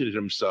altered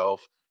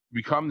himself to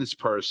become this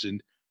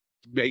person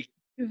to make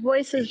Your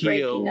voice is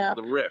breaking up.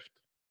 the rift.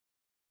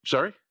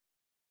 Sorry?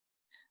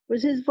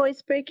 Was his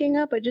voice breaking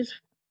up? It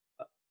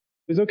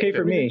was okay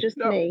for me. Just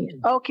me.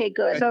 Okay,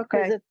 good. It's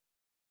okay.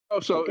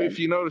 If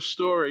you know the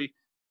story,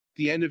 at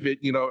the end of it,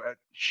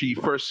 she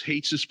first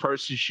hates this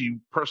person. She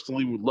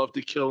personally would love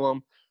to kill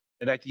him.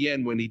 And at the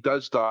end, when he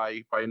does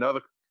die by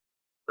another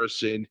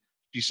person,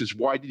 she says,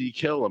 "Why did he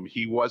kill him?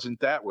 He wasn't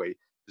that way.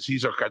 Because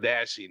he's a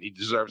Cardassian. He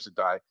deserves to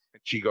die."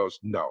 And she goes,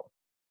 "No,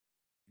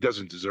 he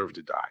doesn't deserve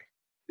to die."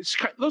 It's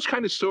those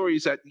kind of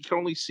stories that you can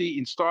only see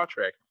in Star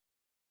Trek.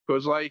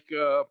 Because like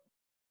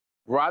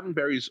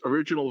Roddenberry's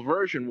original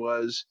version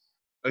was,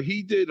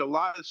 he did a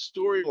lot of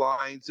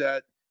storylines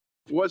that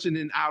wasn't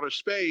in outer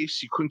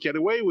space. You couldn't get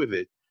away with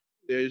it.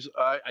 There's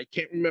I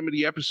can't remember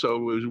the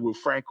episode. It was with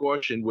Frank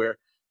Ocean where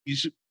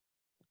he's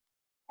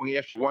going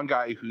after one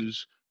guy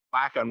who's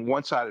black on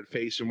one side of the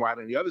face and white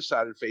on the other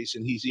side of the face,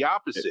 and he's the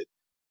opposite.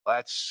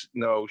 That's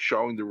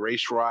showing the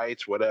race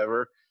riots,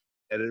 whatever.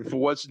 And if it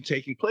wasn't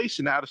taking place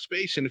in outer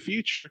space in the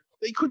future,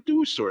 they could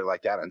do a story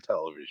like that on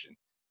television.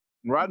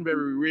 And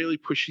Roddenberry really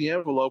pushed the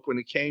envelope when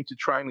it came to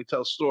trying to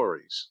tell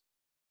stories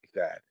like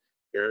that.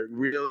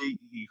 Really,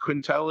 you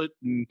couldn't tell it.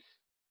 And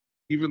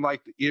even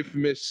like the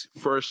infamous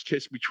first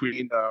kiss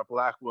between a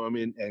black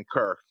woman and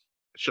Kirk,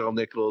 Michelle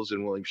Nichols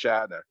and William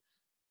Shatner,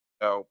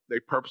 they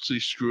purposely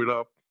screwed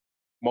up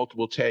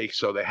multiple takes,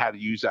 so they had to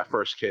use that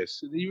first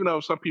kiss. And even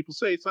though some people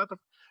say it's not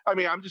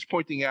I'm just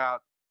pointing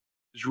out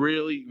it's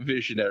really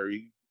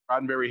visionary.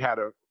 Roddenberry had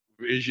a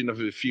vision of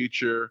the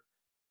future,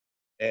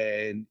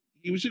 and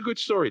he was a good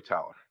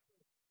storyteller.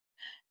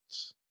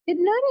 It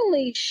not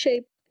only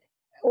shaped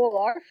all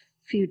our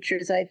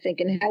futures, I think,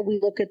 and how we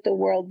look at the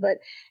world, but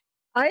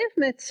I have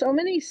met so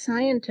many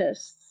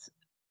scientists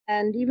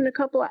and even a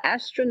couple of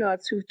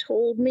astronauts who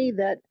told me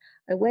that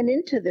I went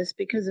into this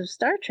because of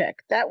Star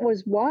Trek. That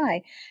was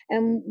why.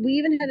 And we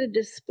even had a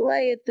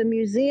display at the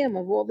museum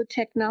of all the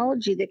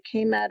technology that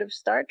came out of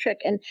Star Trek.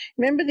 And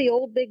remember the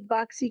old big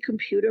boxy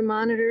computer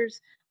monitors?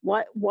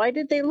 Why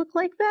did they look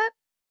like that?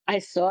 I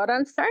saw it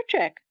on Star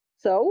Trek.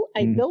 So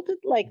I built it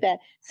like that.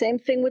 Same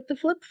thing with the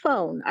flip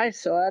phone. I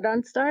saw it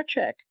on Star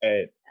Trek.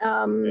 Right.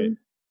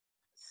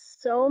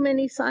 So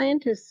many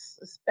scientists,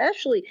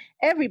 especially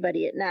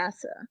everybody at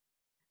NASA,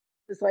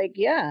 was like,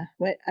 yeah,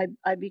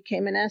 I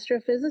became an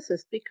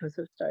astrophysicist because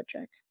of Star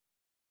Trek.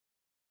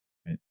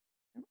 Right.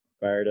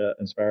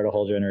 Inspired a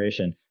whole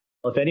generation.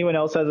 Well, if anyone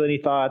else has any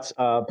thoughts,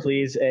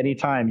 please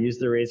anytime use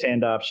the raise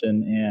hand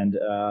option and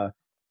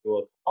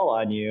we'll call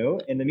on you.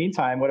 In the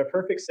meantime, what a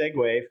perfect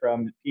segue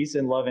from peace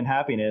and love and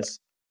happiness,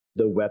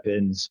 the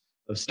weapons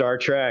of Star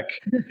Trek.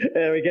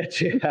 And we get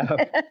to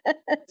have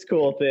this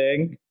cool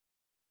thing.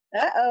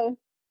 Uh-oh.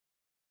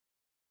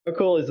 How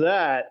cool is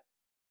that?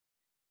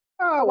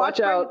 Oh, watch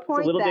out. It's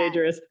a little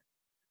dangerous.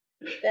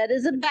 That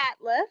is a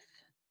bat'leth.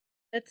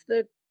 That's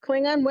the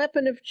Klingon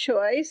weapon of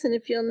choice. And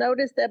if you'll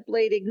notice, that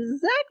blade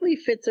exactly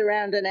fits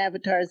around an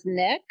avatar's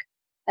neck,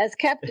 as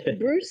Captain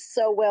Bruce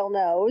so well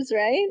knows,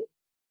 right?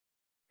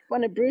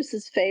 One of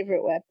Bruce's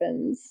favorite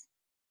weapons.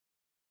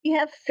 We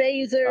have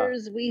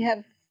phasers, we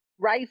have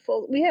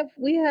rifles, we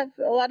have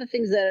a lot of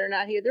things that are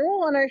not here. They're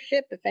all on our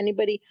ship. If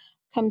anybody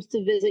comes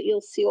to visit,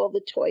 you'll see all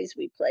the toys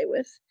we play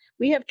with.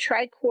 We have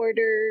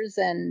tricorders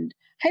and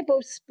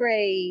hypo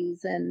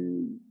sprays,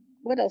 and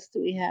what else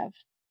do we have?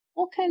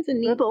 All kinds of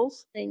neat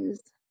things.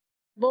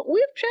 But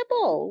we have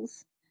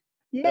triples.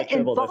 Yeah,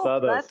 and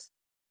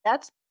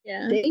that's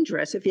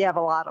dangerous if you have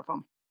a lot of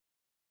them.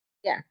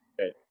 Yeah.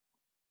 Okay.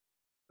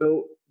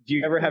 So, do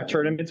you ever have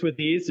tournaments with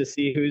these to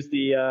see who's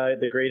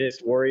the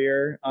greatest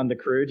warrior on the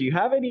crew? Do you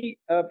have any?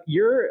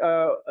 You're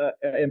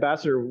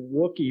Ambassador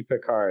Wookiee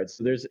Picard.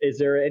 So is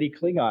there any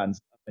Klingons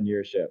on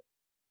your ship?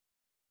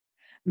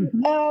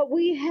 Mm-hmm.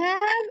 We had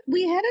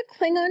a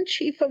Klingon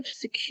chief of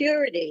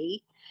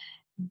security,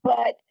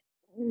 but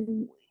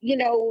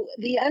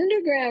the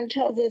underground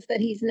tells us that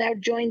he's now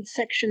joined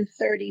Section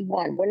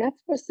 31. We're not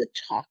supposed to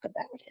talk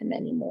about him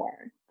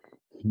anymore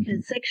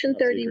because Section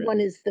 31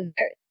 is the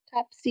very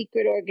top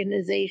secret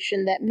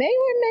organization that may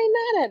or may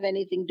not have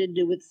anything to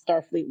do with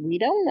Starfleet. We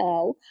don't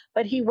know,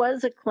 but he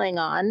was a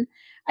Klingon.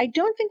 I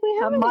don't think we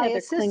have any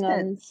other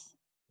Klingons.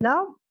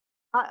 No,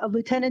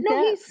 Lieutenant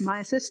Dev, my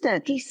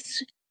assistant.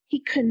 He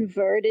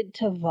converted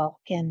to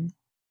Vulcan.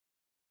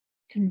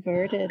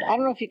 Converted. I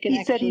don't know if you can do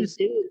conversion. He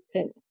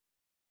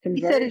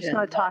said he was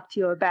going to talk to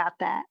you about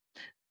that.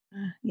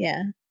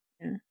 Yeah.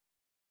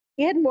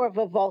 He had more of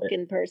a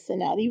Vulcan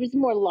personality. He was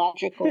more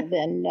logical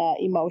than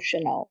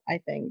emotional, I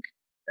think.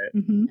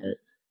 Mm-hmm.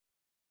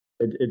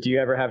 Do you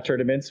ever have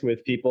tournaments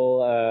with people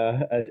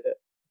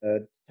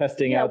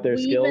testing out their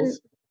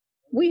skills?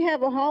 We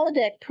have a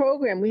holodeck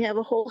program. We have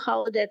a whole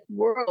holodeck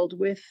world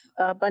with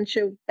a bunch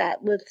of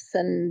bat'leths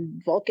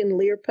and Vulcan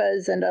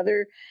Lirpas and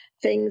other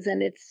things,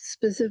 and it's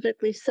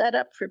specifically set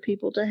up for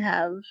people to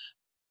have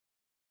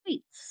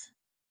fights.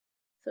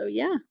 So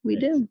yeah, we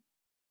do.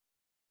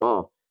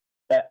 Oh,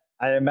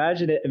 I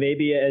imagine it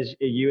maybe as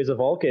you as a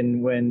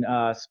Vulcan when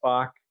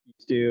Spock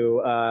used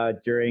to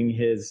during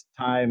his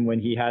time when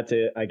he had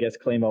to, I guess,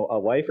 claim a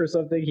wife or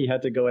something. He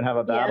had to go and have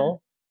a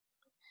battle.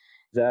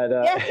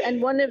 Yes,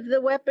 and one of the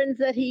weapons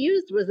that he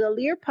used was a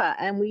Lirpa,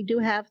 and we do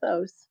have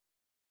those.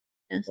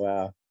 Yes.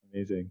 Wow,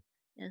 amazing.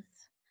 Yes.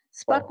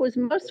 Spock was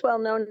most well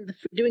known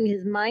for doing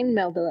his mind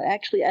meld.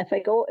 Actually, if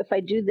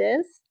I do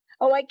this,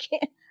 I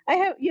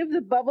can't. You have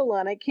the bubble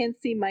on. I can't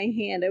see my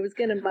hand. I was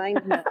going to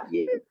mind meld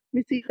you. Let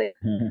me see if I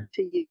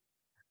to you.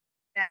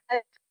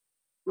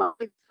 My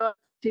thoughts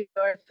to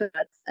your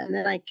thoughts, and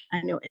then I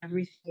know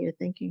everything you're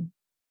thinking.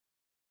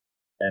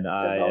 And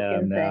I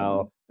am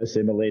now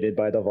assimilated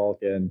by the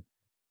Vulcan.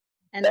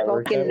 And the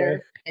Vulcan nerve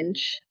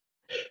pinch.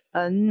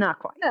 Not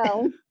quite.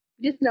 No,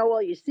 just know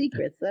all your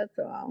secrets. That's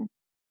all.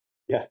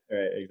 Yeah,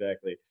 right,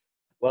 exactly.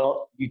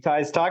 Well, you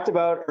guys talked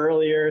about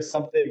earlier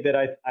something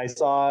that I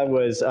saw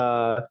was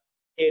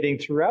hitting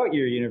throughout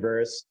your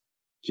universe,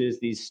 which is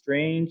these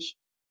strange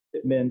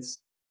shipments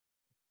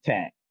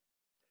tank.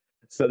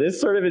 So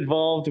this sort of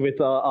involved with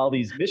all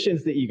these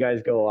missions that you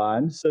guys go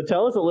on. So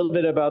tell us a little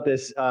bit about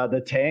this,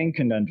 the Tang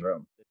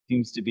conundrum that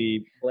seems to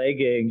be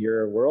plaguing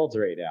your worlds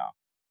right now.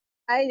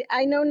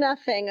 I know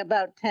nothing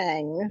about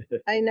Tang.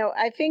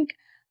 I think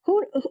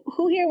who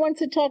here wants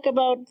to talk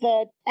about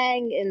the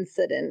Tang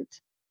incident?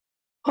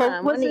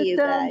 Was it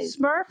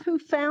Smurf who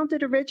found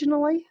it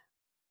originally?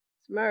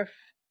 Smurf.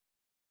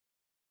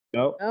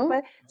 Nope.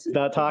 No,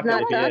 not talking.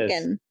 Not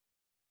talking.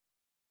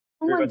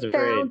 Someone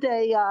found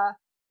a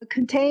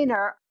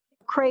container,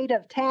 a crate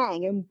of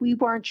Tang, and we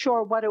weren't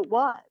sure what it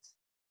was.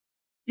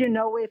 You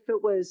know, if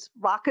it was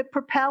rocket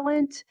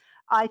propellant.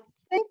 I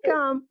think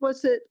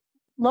was it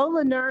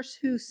Lola Nurse,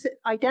 who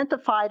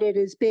identified it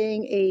as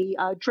being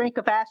a drink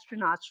of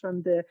astronauts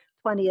from the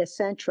 20th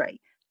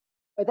century.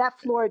 But that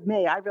floored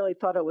me. I really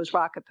thought it was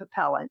rocket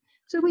propellant.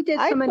 So we did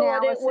some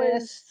analysis. I thought it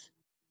was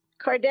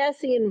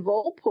Cardassian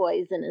vole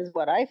poison is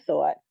what I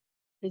thought,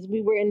 because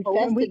we were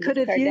infested we could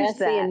with have used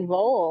Cardassian that.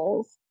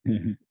 voles.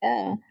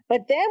 Yeah,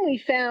 but then we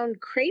found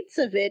crates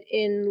of it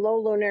in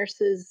Lolo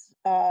Nurse's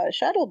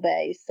shuttle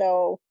bay,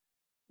 so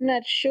I'm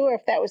not sure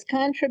if that was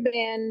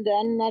contraband.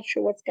 I'm not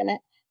sure what's gonna.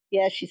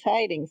 Yeah, she's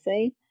hiding.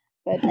 See,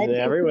 but I think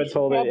everyone we should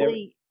told it.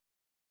 probably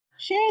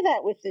share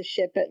that with the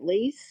ship at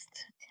least.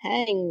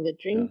 Tang, the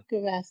drink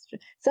of Astra.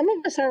 Some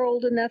of us are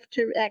old enough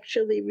to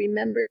actually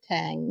remember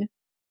Tang.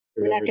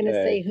 We're not going to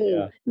say who.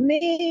 Yeah.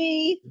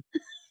 Me.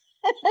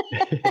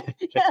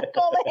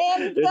 Call the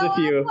hands. There's a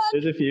few.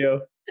 There's a few.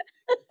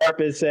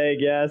 Harp is saying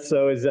yes.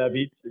 So is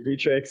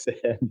Beatrix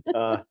and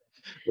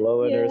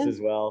Lola Nurse as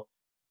well.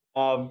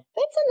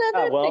 That's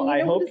another thing.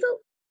 I hope.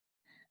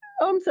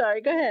 Oh, I'm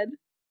sorry. Go ahead.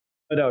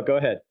 Oh, no, go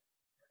ahead.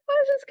 I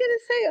was just going to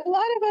say, a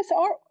lot of us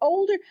are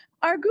older.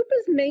 Our group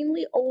is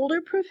mainly older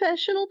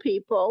professional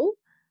people,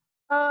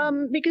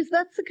 because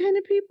that's the kind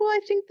of people I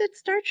think that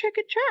Star Trek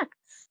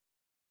attracts.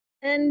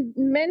 And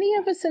many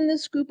of us in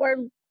this group are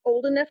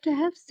old enough to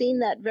have seen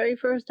that very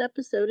first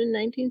episode in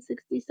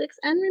 1966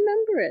 and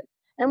remember it.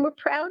 And we're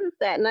proud of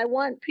that. And I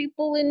want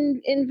people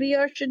in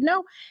VR should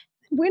know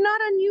we're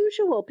not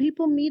unusual.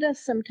 People meet us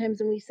sometimes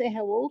and we say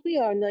how old we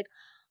are. And they're like,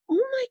 oh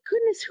my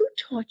goodness, who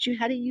taught you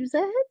how to use a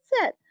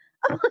headset?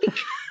 I'm like,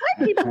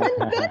 my people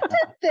invented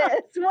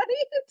this. What are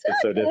you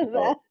talking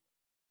about?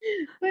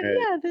 But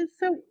right.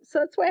 So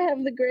that's why I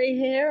have the gray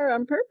hair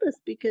on purpose,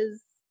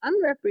 because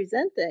I'm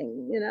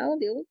representing,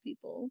 the old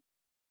people.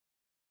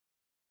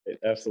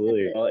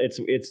 Absolutely. Well, it's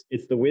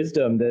the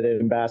wisdom that an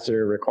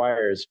ambassador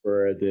requires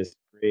for this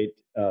great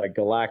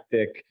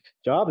galactic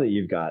job that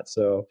you've got.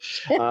 So,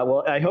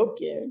 well, I hope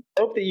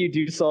that you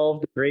do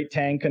solve the great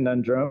Tang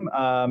conundrum.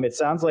 It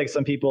sounds like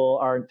some people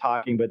aren't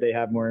talking, but they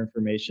have more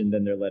information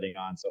than they're letting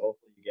on. So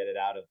hopefully you get it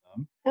out of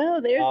them. Oh,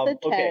 there's the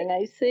Tang.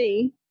 I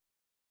see.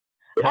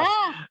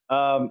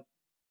 Yeah.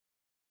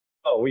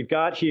 We've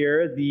got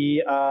here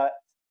the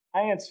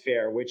Science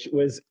Fair, which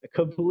was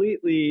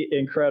completely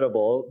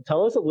incredible.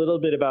 Tell us a little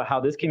bit about how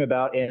this came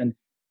about, and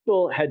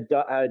people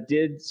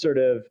did sort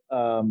of,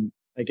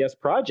 I guess,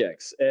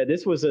 projects.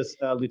 This was a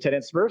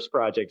Lieutenant Smurf's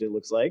project, it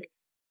looks like.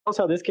 Tell us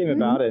how this came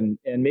about, and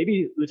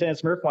maybe Lieutenant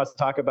Smurf wants to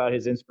talk about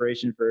his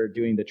inspiration for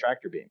doing the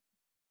tractor beam.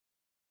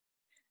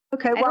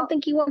 Okay, I don't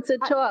think he wants to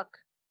talk.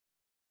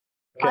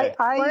 Okay.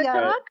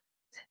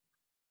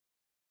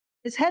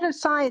 As head of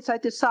science, I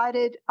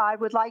decided I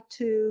would like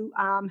to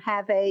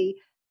have a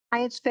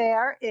science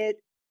fair.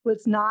 It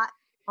was not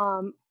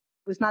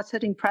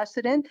setting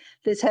precedent.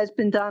 This has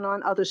been done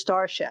on other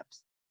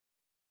starships.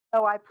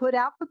 So I put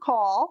out the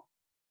call,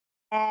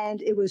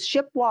 and it was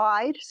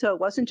ship-wide, so it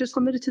wasn't just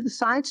limited to the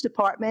science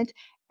department.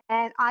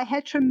 And I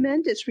had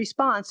tremendous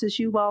response, as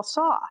you well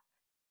saw.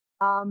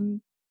 I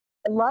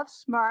love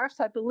Smurfs.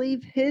 I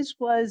believe his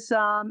was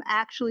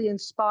actually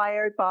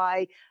inspired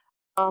by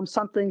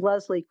something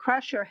Leslie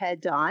Crusher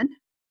had done,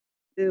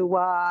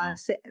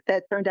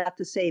 that turned out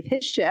to save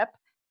his ship.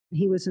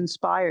 He was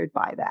inspired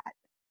by that.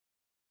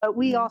 But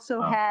we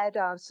also had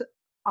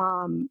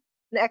an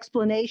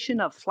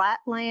explanation of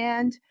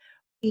Flatland.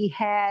 We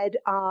had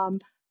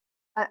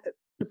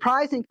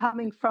surprising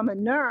coming from a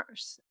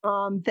nurse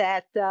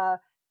that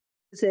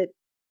is it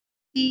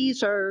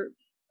bees are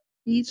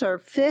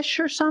fish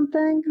or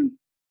something.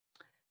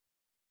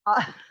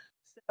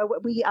 So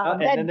we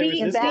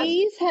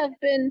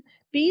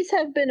bees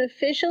have been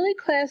officially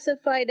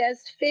classified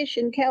as fish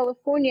in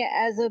California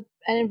as an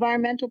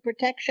environmental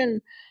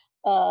protection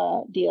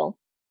deal.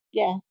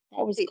 Yeah,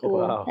 that was cool.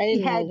 Wow. I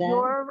didn't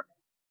know that.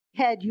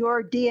 Had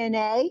your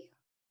DNA.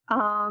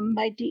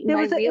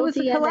 It was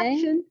a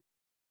collection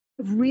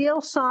of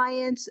real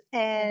science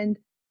and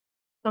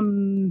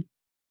some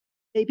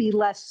maybe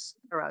less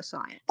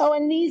neuroscience. Oh,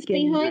 and these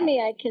behind me,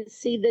 I can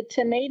see the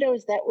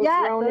tomatoes that were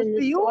grown in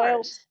the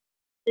soil,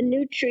 the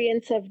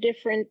nutrients of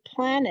different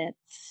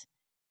planets,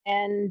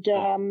 and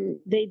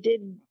they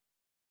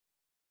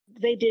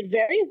did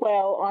very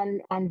well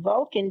on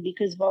Vulcan,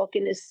 because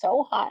Vulcan is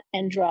so hot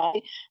and dry,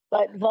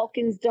 but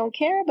Vulcans don't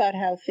care about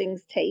how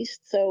things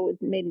taste, so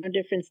it made no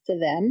difference to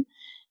them.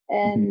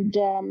 And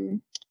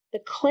the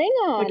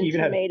Klingon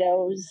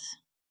tomatoes.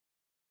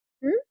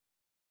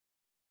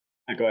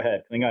 Go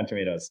ahead. Klingon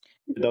tomatoes.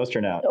 Did those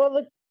turn out?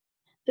 Well,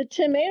 the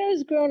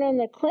tomatoes grown on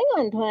the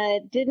Klingon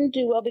planet didn't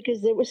do well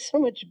because there was so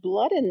much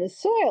blood in the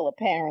soil,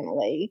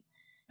 apparently.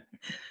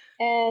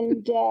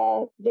 And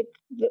the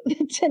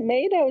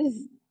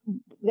tomatoes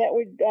that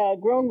were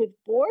grown with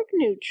Borg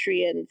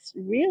nutrients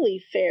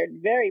really fared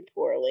very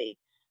poorly.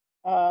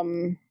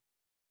 They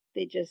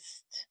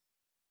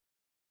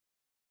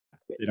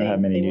don't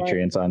have many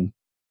nutrients on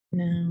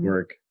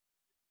work.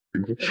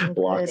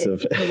 Blocks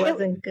of it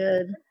wasn't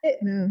good.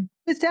 It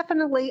was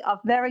definitely a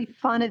very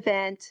fun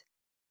event.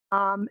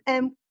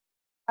 And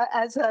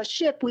as a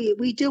ship,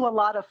 we do a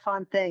lot of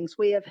fun things.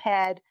 We have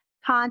had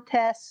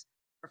contests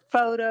for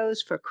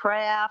photos, for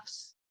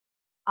crafts.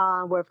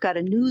 We've got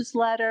a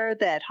newsletter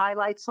that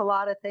highlights a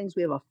lot of things.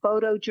 We have a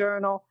photo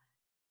journal.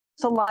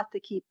 It's a lot to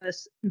keep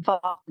us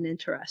involved and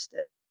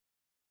interested.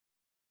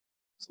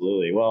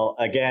 Absolutely. Well,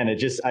 again, I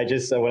just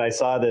when I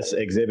saw this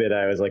exhibit,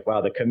 I was like,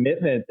 wow, the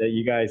commitment that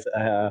you guys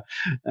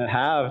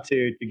have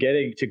to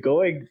getting to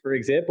going, for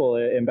example,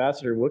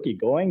 Ambassador Wookie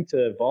going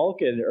to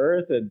Vulcan,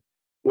 Earth, and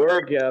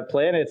Borg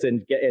planets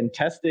and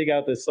testing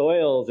out the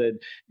soils and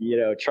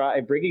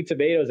bringing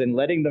tomatoes and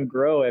letting them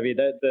grow. I mean,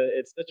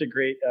 it's such a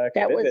great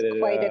That was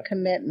commitment. quite a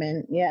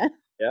commitment. Yeah.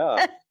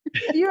 Yeah.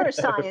 You're a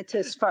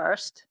scientist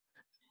first.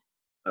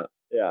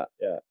 Yeah.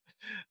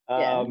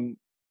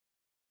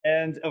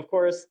 And of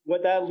course,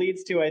 what that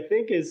leads to, I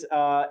think, is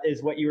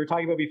what you were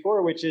talking about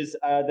before, which is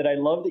that I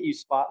love that you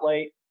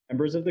spotlight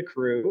members of the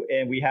crew,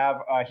 and we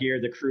have here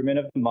the crewman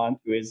of the month,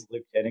 who is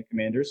Lieutenant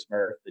Commander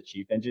Smurf, the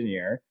chief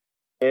engineer,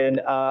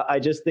 and I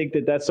just think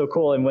that that's so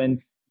cool. And when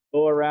you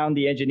go around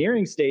the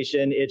engineering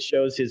station, it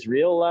shows his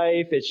real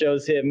life, it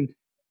shows him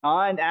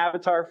on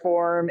avatar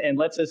form, and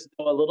lets us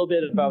know a little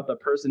bit about the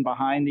person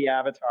behind the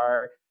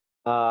avatar.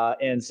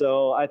 And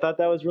so I thought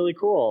that was really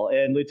cool.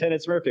 And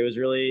Lieutenant Smurf, it was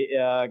really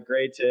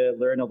great to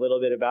learn a little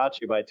bit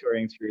about you by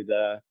touring through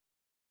the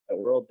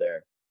world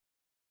there.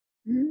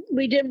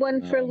 We did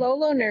one for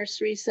Lolo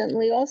Nurse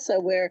recently also,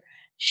 where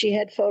she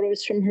had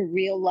photos from her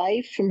real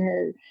life, from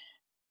her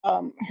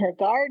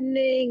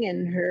gardening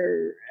and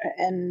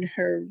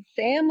her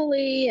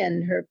family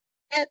and her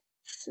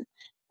pets.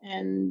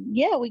 And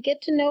yeah, we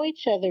get to know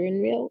each other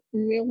in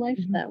real life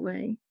that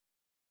way.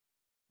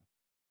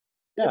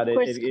 Yeah, of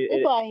course,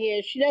 Kuba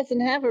here, she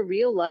doesn't have a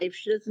real life.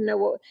 She doesn't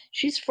know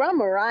she's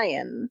from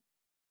Orion.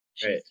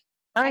 She's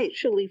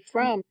actually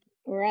from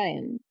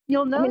Orion.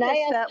 You'll notice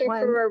I asked her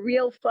for a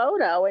real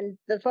photo, and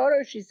the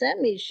photo she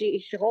sent me,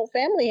 her whole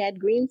family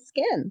had green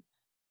skin.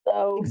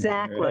 So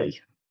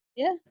exactly.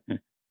 Yeah.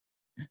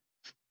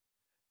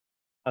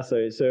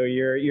 So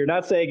you're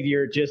not saying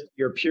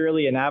you're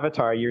purely an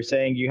avatar. You're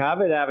saying you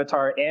have an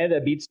avatar and a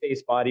meat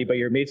space body, but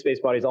your meat space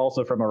body is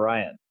also from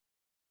Orion.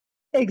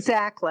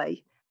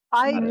 Exactly.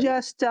 I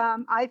just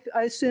I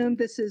assume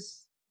this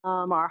is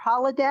our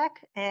holodeck,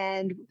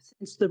 and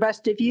since the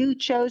rest of you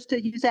chose to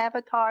use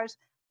avatars,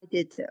 I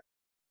did too.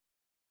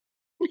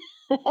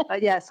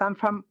 But yes, I'm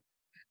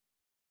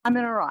in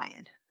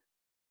Orion.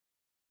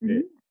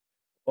 Mm-hmm.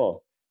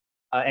 Cool.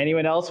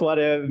 Anyone else want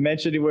to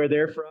mention where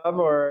they're from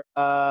or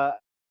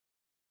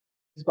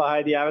who's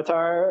behind the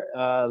avatar?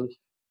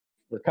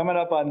 We're coming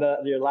up on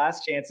your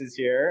last chances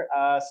here.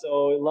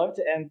 So I'd love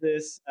to end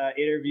this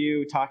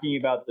interview talking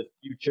about the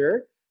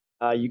future.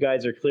 You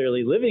guys are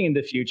clearly living in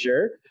the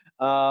future,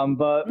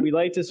 but we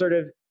like to sort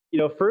of,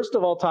 first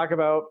of all, talk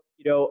about,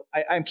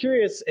 I'm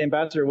curious,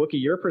 Ambassador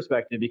Wookie, your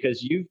perspective,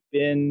 because you've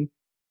been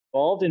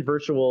involved in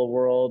virtual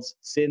worlds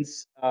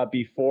since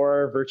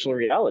before virtual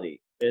reality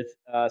with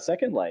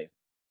Second Life.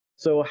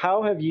 So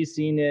how have you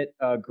seen it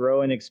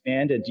grow and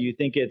expand? And do you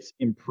think it's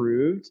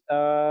improved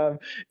in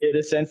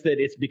the sense that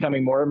it's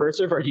becoming more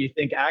immersive? Or do you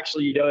think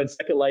actually, in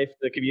Second Life,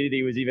 the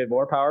community was even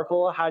more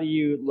powerful? How do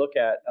you look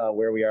at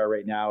where we are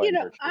right now in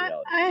virtual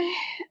reality?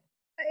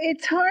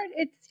 It's hard.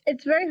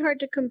 It's very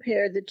hard to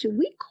compare the two.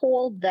 We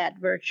called that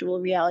virtual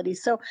reality.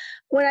 So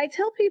when I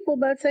tell people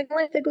about Second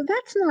Life, they go,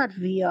 "That's not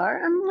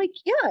VR." I'm like,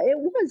 "Yeah, it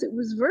was. It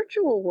was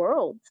virtual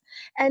worlds."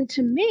 And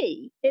to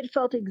me, it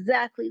felt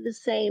exactly the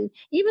same.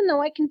 Even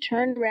though I can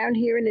turn around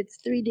here and it's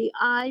 3D,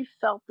 I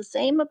felt the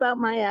same about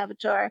my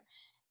avatar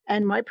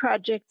and my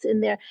projects in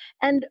there.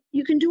 And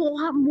you can do a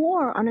lot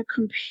more on a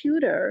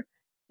computer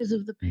because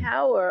of the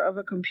power of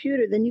a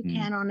computer than you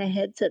can on a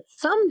headset.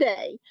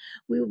 Someday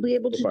we will be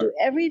able to do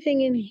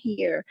everything in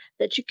here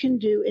that you can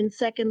do in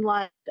Second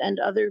Life and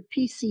other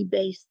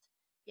PC-based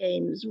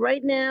games.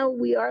 Right now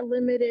we are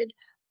limited,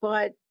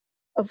 but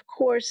of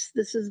course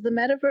this is the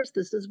metaverse.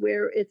 This is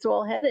where it's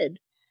all headed.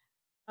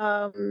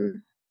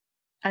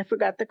 I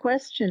forgot the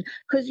question,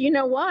 because you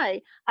know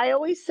why? I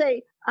always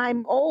say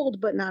I'm old,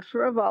 but not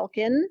for a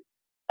Vulcan.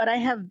 But I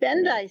have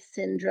Bendai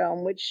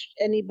syndrome, which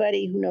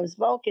anybody who knows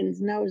Vulcans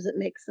knows it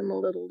makes them a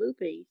little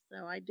loopy.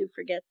 So I do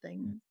forget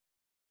things.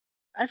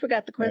 I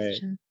forgot the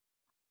question.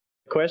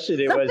 The question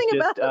was just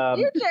about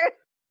the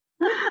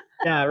future.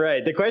 Yeah,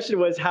 right. The question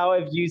was, how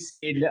have you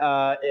seen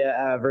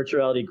virtual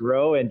reality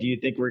grow, and do you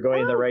think we're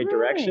going in the right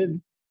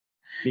direction,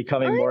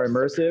 becoming more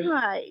immersive?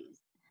 Surprised.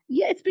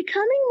 Yeah, it's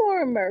becoming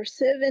more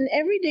immersive, and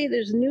every day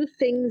there's new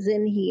things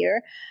in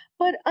here.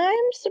 But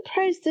I'm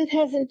surprised it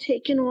hasn't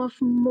taken off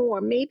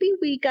more. Maybe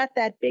we got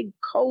that big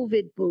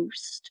COVID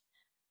boost,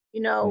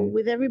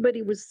 with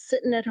everybody was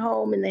sitting at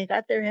home and they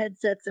got their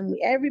headsets and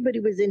everybody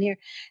was in here.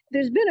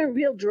 There's been a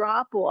real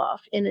drop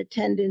off in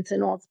attendance in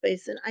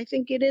AltSpace, and I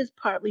think it is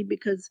partly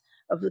because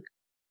of the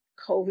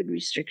COVID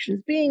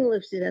restrictions being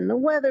lifted and the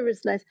weather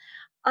is nice.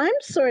 I'm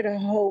sort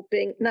of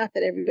hoping, not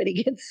that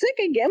everybody gets sick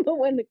again, but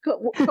when the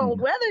cold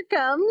weather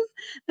comes,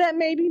 that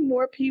maybe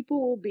more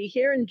people will be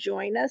here and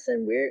join us.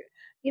 And we're,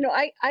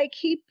 I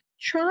keep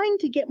trying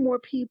to get more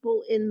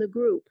people in the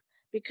group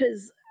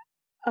because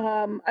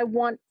I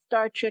want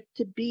Star Trek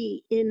to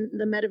be in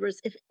the metaverse.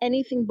 If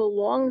anything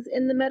belongs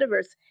in the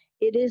metaverse,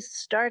 it is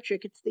Star Trek.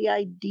 It's the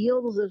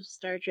ideals of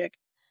Star Trek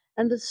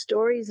and the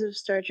stories of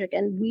Star Trek,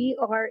 and we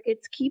are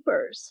its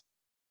keepers.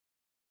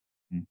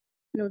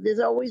 There's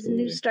always a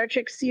new Star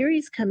Trek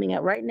series coming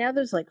out. Right now,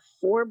 there's like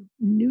 4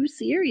 new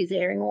series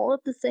airing all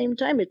at the same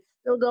time. It's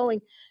still going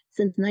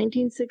since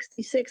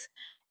 1966,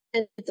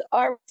 and it's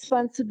our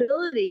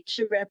responsibility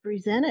to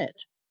represent it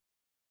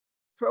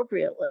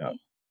appropriately. Yeah.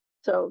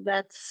 So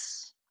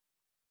that's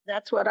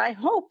what I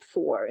hope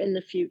for in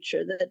the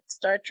future, that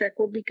Star Trek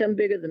will become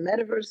bigger, the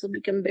metaverse will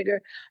become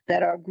bigger,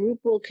 that our group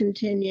will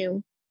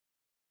continue.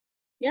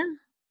 Yeah.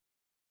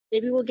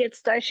 Maybe we'll get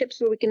starships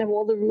where we can have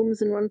all the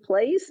rooms in one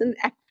place and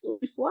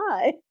actually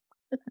fly.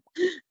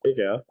 There you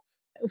go.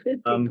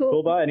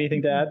 Cool. Coolba,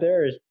 anything to add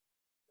there?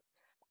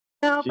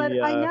 No, but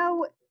I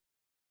know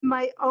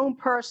my own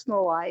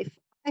personal life,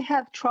 I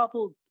have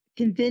trouble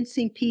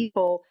convincing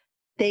people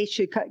they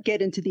should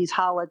get into these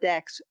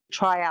holodecks,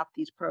 try out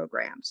these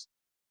programs.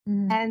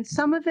 And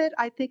some of it,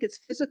 I think it's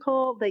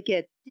physical. They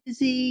get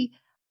dizzy.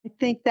 I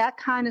think that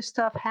kind of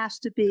stuff has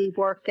to be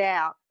worked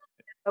out.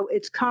 So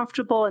it's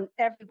comfortable and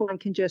everyone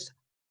can just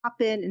hop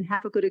in and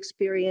have a good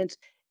experience.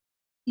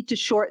 You need to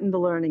shorten the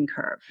learning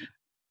curve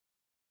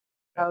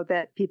so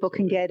that people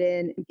can get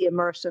in and be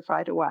immersive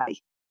right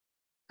away.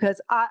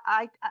 Because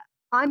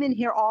I'm in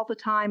here all the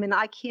time and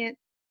I can't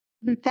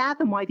even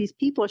fathom why these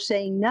people are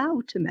saying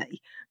no to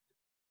me.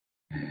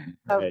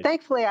 So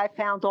thankfully I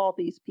found all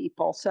these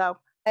people. So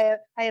I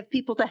have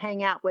people to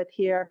hang out with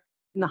here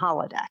in the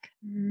holodeck.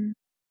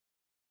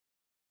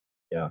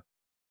 Yeah,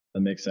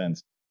 that makes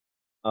sense.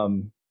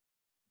 I'm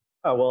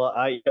so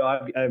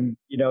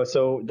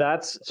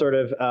that's sort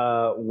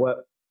of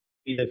what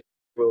the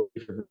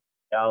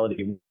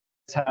reality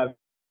have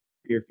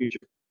your future.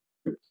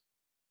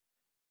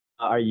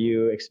 Are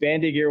you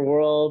expanding your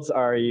worlds?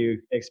 Are you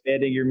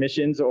expanding your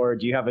missions, or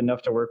do you have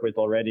enough to work with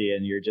already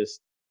and you're just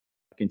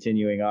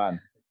continuing on?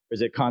 Or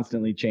is it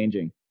constantly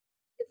changing?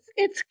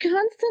 It's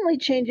constantly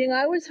changing.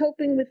 I was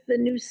hoping with the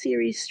new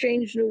series,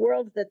 Strange New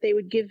Worlds, that they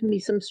would give me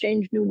some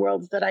strange new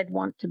worlds that I'd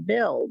want to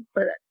build,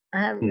 but I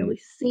haven't really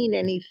seen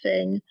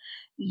anything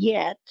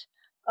yet.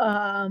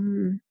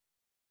 And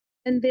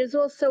there's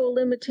also a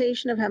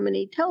limitation of how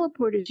many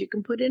teleporters you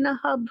can put in a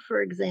hub,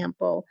 for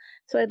example.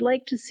 So I'd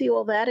like to see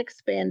all that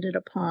expanded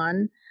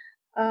upon.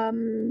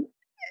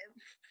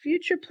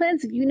 Future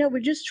plans,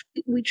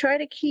 we try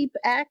to keep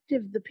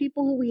active the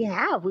people who we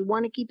have. We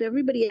want to keep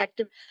everybody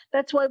active.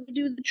 That's why we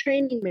do the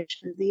training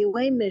missions, the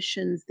away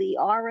missions, the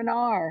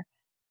R&R.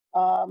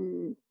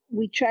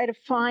 We try to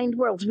find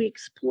worlds, we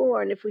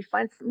explore, and if we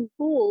find something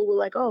cool, we're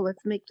like, oh,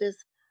 let's make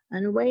this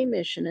an away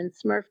mission. And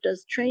Smurf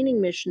does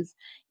training missions,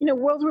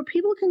 worlds where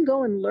people can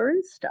go and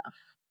learn stuff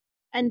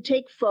and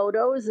take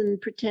photos and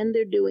pretend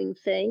they're doing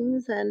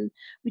things. And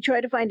we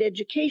try to find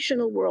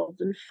educational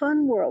worlds and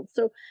fun worlds.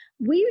 So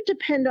we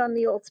depend on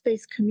the alt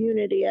space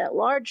community at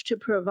large to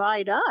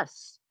provide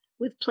us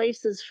with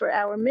places for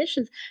our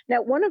missions.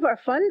 Now, one of our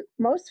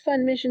most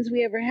fun missions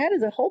we ever had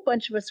is a whole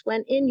bunch of us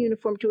went in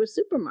uniform to a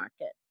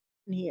supermarket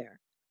here.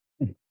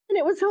 And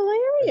it was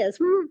hilarious.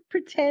 We were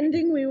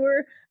pretending we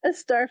were a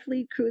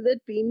Starfleet crew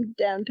that beamed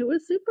down to a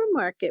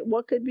supermarket.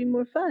 What could be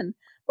more fun?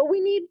 But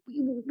we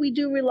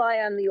do rely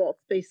on the alt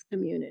space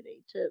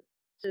community to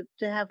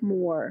have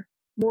more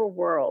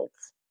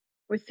worlds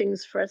or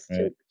things for us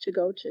to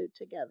go to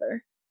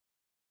together.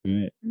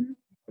 Right. Mm-hmm.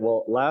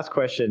 Well, last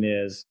question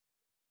is,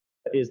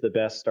 what is the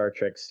best Star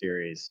Trek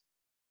series?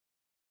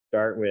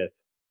 Start with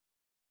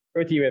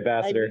you,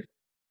 Ambassador.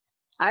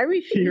 I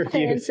refuse to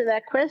answer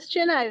that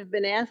question. I've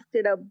been asked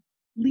it at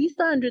least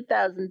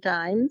 100,000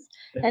 times,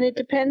 and it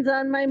depends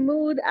on my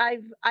mood.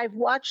 I've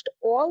watched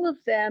all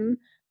of them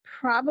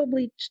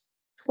probably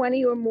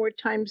 20 or more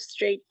times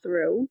straight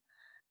through,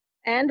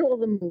 and all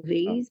the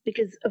movies,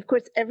 because of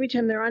course every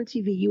time they're on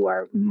TV, you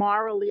are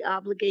morally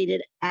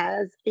obligated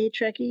as a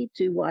Trekkie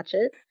to watch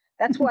it.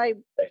 That's why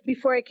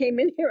before I came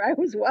in here, I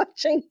was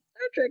watching a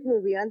Star Trek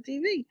movie on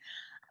TV.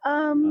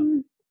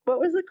 What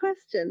was the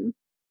question?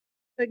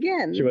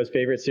 Again. She was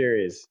favorite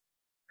series.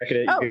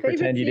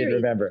 Pretend you didn't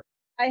remember.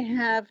 I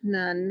have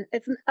none.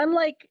 It's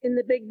unlike in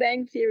the Big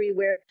Bang Theory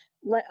where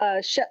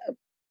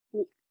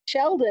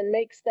Sheldon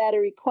makes that a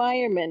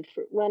requirement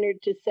for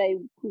Leonard to say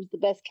who's the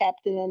best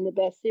captain on the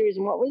best series.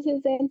 And what was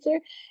his answer?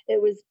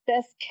 It was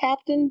best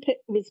captain.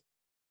 Was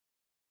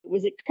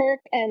it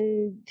Kirk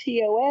and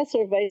TOS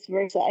or vice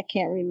versa? I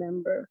can't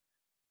remember.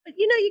 But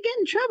you get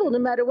in trouble no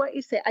matter what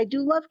you say. I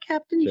do love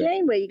Captain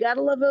Janeway. You got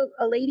to love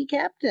a lady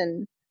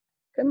captain.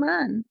 Come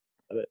on.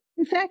 Love it.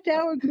 In fact,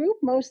 our group,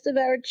 most of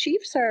our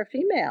chiefs are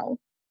female.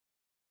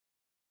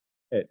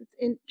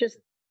 It's just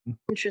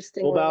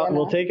interesting. We'll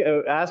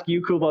ask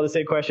you, Coolball, the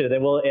same question, and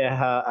then we'll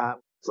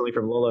something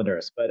from Lolo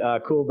Nurse. But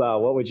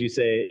Coolball, what would you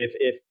say if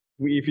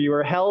you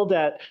were held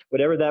at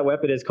whatever that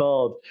weapon is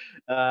called,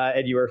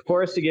 and you were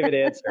forced to give an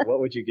answer?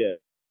 What would you give?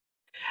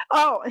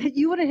 Oh,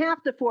 you wouldn't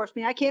have to force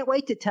me. I can't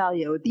wait to tell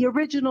you. The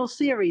original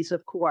series,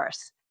 of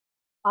course.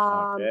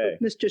 Okay.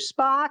 With Mr.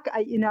 Spock,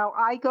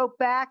 I go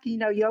back,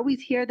 you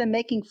always hear them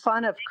making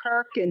fun of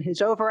Kirk and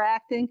his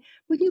overacting.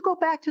 When you go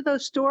back to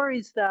those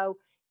stories, though,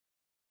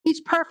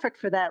 he's perfect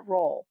for that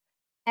role.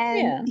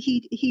 And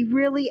he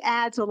really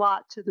adds a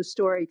lot to the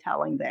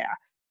storytelling there.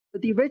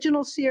 But the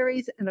original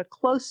series, and a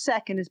close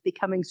second, is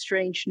Becoming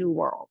Strange New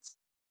Worlds.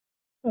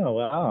 Oh,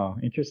 wow.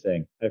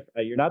 Interesting.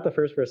 You're not the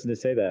first person to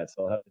say that,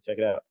 so I'll have to check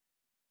it out.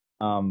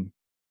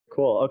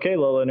 Cool. Okay,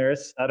 Lola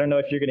Nurse. I don't know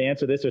if you're going to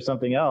answer this or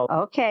something else.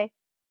 Okay.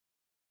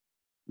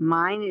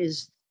 Mine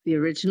is the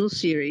original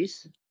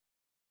series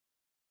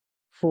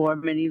for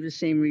many of the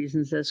same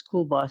reasons as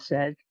Cool Boss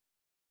said.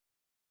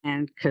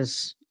 And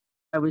because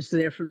I was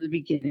there from the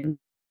beginning.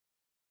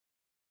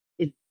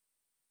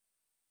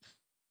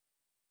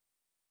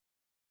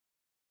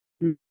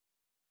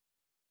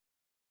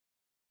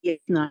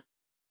 It's not.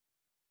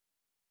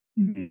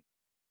 I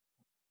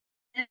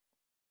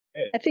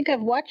think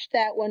I've watched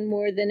that one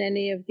more than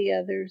any of the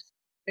others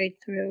straight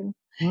through.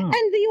 Wow. And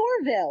the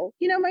Orville.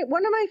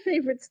 One of my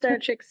favorite Star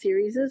Trek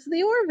series is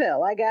the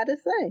Orville, I gotta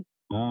say.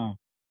 Oh.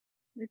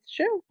 It's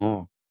true.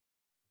 Oh.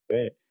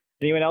 Great.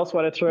 Anyone else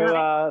want to throw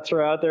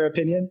out their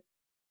opinion?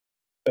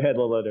 Go ahead,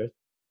 Lola Nurse.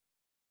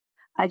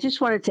 I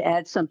just wanted to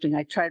add something.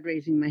 I tried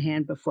raising my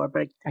hand before,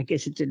 but I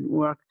guess it didn't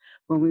work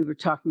when we were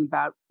talking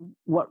about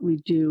what we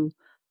do.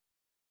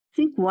 I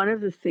think one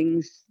of the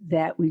things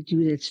that we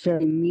do that's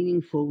very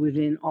meaningful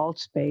within alt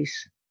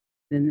space,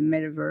 in the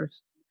metaverse,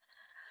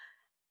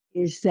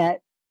 is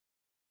that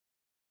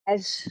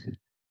as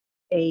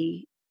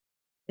a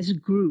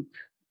group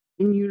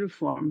in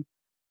uniform,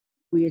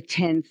 we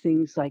attend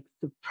things like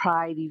the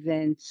Pride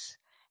events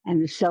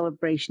and the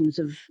celebrations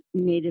of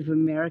Native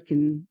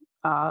American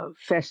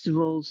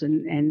festivals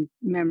and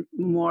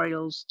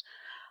memorials,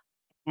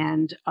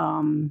 and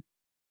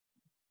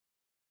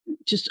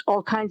just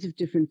all kinds of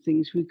different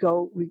things. We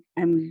are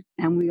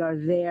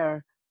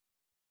there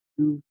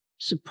to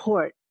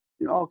support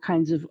in all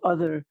kinds of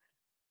other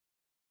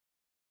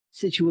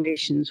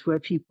situations where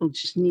people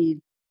just need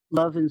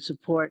love and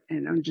support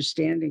and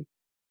understanding.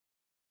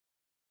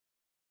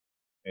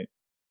 Right.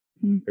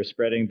 For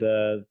spreading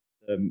the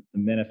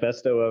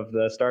manifesto of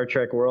the Star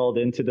Trek world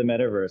into the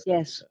metaverse.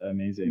 Yes.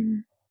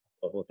 Amazing.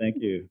 Well, thank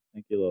you.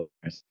 Thank you,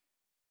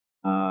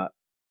 Lola.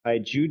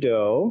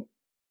 Kaijudo,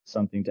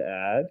 something to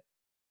add.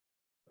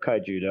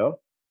 Kaijudo.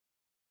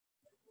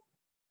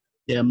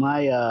 Yeah,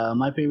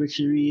 my favorite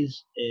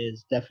series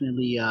is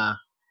definitely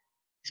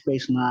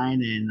Space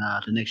Nine and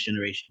The Next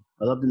Generation.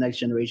 I love The Next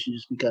Generation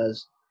just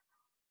because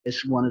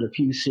it's one of the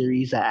few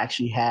series that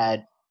actually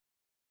had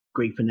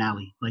great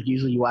finale. Like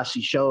usually you watch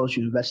these shows,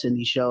 you invest in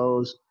these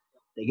shows,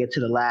 they get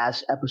to the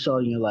last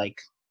episode and you're like,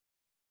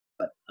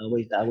 but I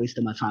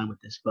wasted my time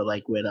with this. But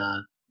like with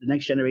The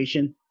Next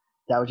Generation,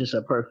 that was just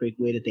a perfect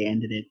way that they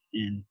ended it,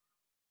 and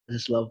I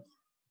just love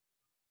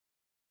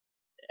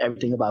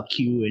everything about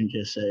Q, and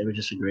just it was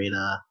just a great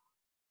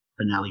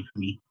finale for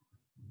me.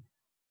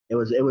 It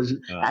was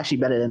actually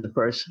better than the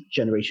first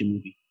generation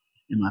movie,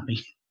 in my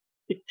opinion.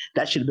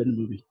 That should have been a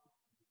movie.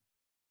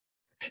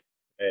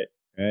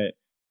 Right.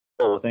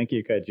 Well, thank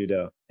you,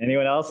 Kaijudo.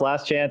 Anyone else?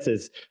 Last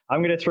chances.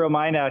 I'm going to throw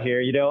mine out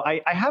here.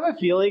 I have a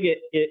feeling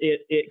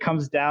it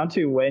comes down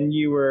to when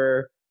you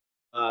were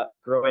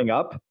growing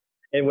up,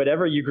 and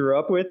whatever you grew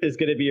up with is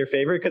going to be your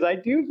favorite. Because I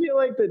do feel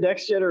like The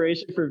Next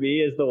Generation for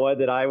me is the one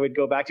that I would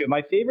go back to.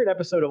 My favorite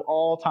episode of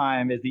all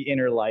time is The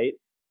Inner Light.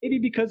 Maybe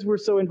because we're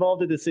so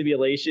involved in the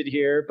simulation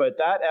here, but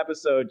that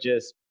episode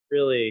just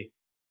really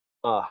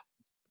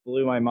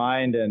blew my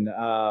mind, and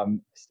I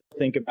still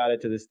think about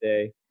it to this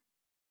day.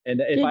 And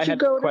if I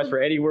had a request for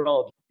any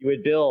world you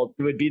would build,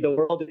 it would be the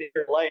world of the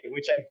Inner Light,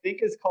 which I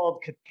think is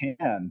called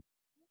Catan.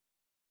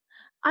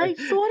 I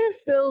thought of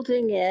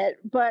building it,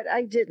 but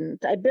I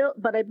didn't. I built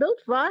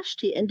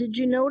Vashti, and did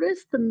you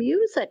notice the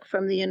music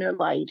from the Inner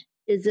Light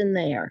is in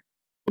there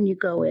when you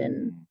go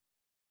in?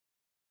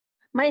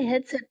 My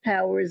headset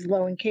power is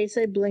low. In case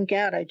I blink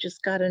out, I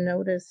just got a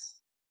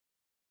notice.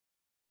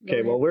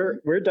 Okay, well,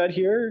 we're done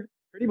here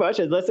pretty much,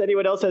 unless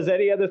anyone else has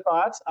any other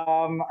thoughts.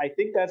 I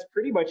think that's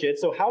pretty much it.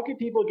 So how can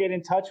people get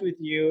in touch with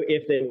you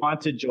if they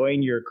want to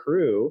join your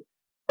crew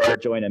or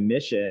join a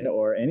mission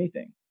or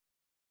anything?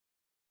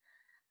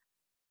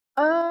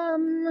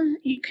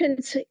 You can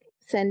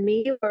send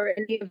me or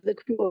any of the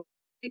crew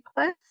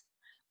requests.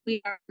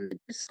 We are on the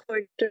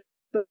Discord.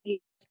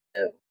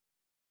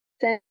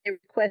 Send a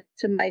request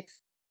to my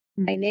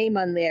name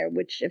on there,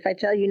 which if I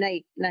tell you now,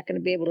 you're not going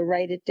to be able to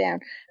write it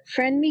down.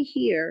 Friend me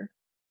here.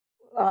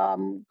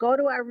 Go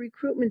to our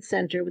recruitment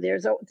center.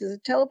 There's a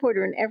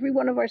teleporter in every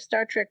one of our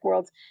Star Trek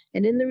worlds,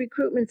 and in the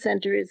recruitment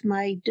center is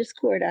my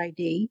Discord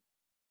ID.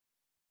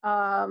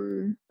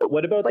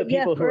 What about the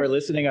people who are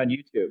listening on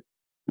YouTube?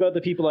 What about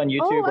the people on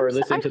YouTube who are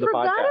listening to the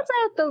podcast? I forgot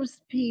about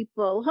those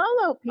people.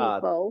 Hello,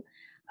 people.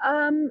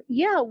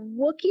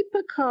 Wookie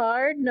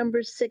Picard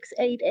number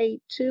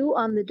 6882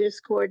 on the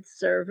Discord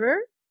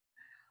server,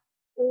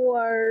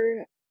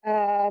 or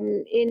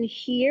in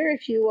here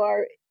if you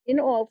are in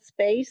alt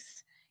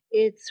space,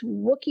 it's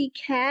Wookie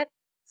Cat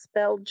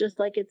spelled just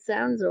like it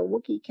sounds, or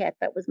Wookie Cat.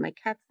 That was my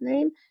cat's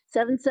name.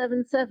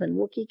 777.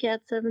 Wookie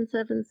Cat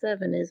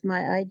 777 is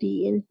my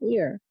ID in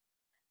here.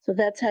 So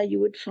that's how you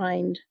would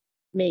find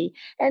me.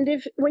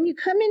 And when you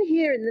come in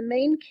here in the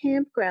main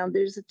campground,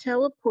 there's a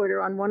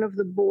teleporter on one of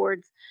the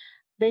boards.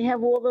 They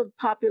have all the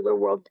popular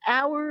world.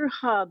 Our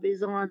hub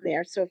is on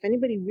there. So if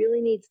anybody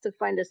really needs to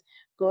find us,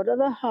 go to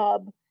the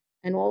hub,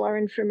 and all our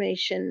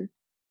information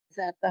is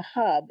at the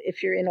hub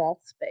if you're in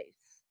alt space.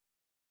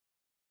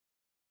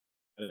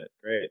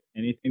 Great.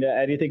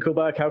 Anything cool,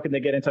 Buck? How can they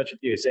get in touch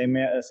with you? Same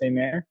manner?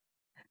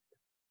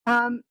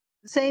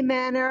 Same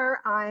manner.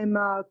 I'm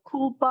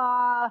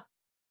Coolba.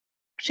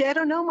 Actually, I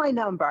don't know my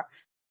number.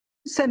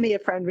 Send me a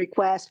friend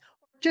request.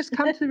 Just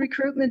come to the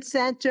recruitment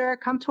center.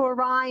 Come to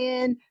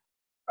Orion.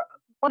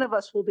 One of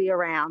us will be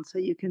around, so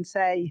you can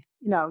say,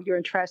 you're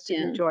interested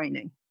in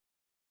joining.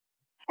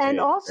 And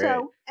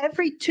also,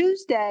 every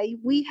Tuesday,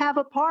 we have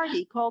a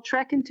party called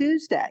Trekkin'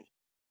 Tuesday.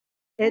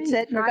 It's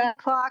at 9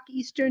 o'clock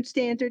Eastern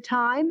Standard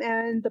Time,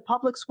 and the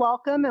public's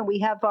welcome. And we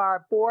have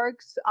our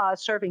Borgs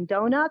serving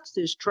donuts.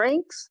 There's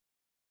drinks.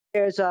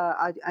 There's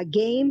a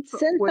game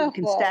where you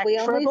can stack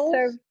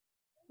tribbles.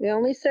 We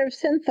only serve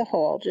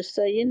Synthahol, just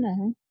so you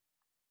know.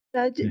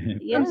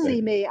 Come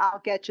see me.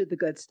 I'll get you the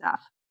good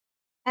stuff.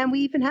 And we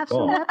even have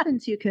some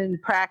weapons you can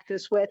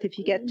practice with if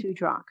you get too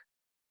drunk.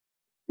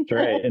 That's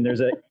right. And there's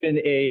even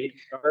a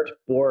Dart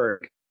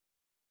Borg,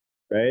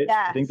 right?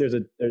 Yes. I think there's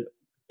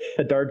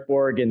a Dart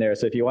Borg in there.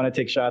 So if you want to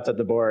take shots at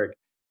the Borg,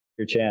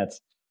 your chance.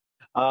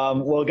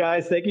 Well,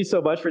 guys, thank you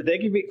so much for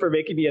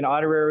making me an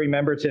honorary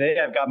member today.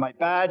 I've got my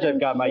badge. I've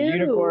got my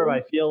uniform.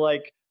 I feel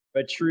like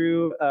a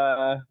true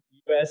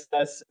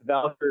USS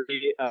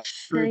Valkyrie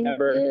crew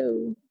member.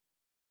 You.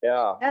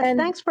 Yeah. And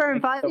thanks for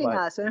inviting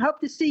us. And I hope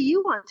to see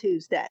you on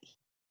Tuesday.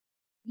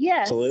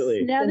 Yes.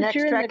 Absolutely. Now that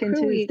you're in the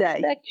crew, we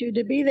expect you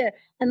to be there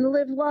and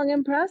live long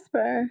and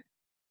prosper.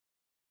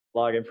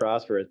 Long and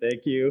prosper.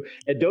 Thank you.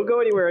 And don't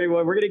go anywhere,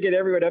 everyone. We're going to get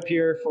everyone up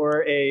here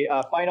for a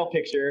final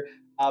picture.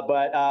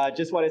 But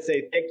just want to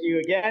say thank you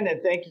again.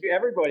 And thank you,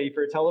 everybody,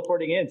 for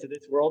teleporting into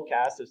this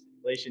worldcast of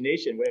Simulation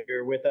Nation. Whether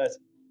you're with us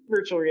in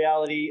virtual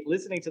reality,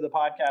 listening to the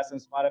podcast on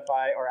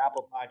Spotify or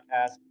Apple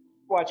Podcasts,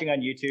 watching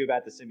on YouTube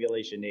at The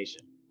Simulation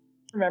Nation.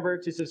 Remember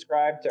to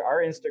subscribe to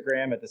our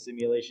Instagram at The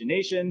Simulation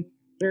Nation,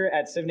 here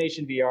at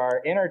SimNation VR,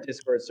 and our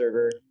Discord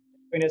server.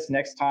 Join us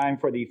next time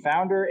for the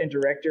founder and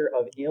director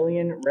of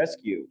Alien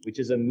Rescue, which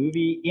is a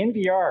movie in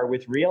VR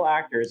with real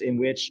actors in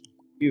which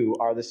you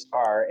are the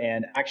star.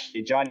 And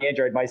actually, Johnny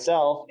Android,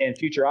 myself, and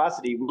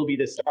Futurosity will be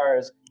the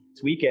stars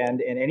this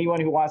weekend. And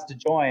anyone who wants to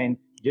join,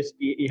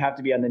 you have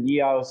to be on the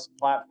Neos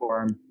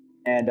platform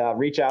and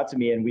reach out to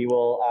me, and we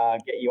will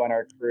get you on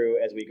our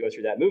crew as we go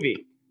through that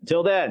movie.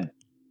 Until then,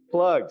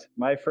 plugged,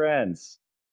 my friends.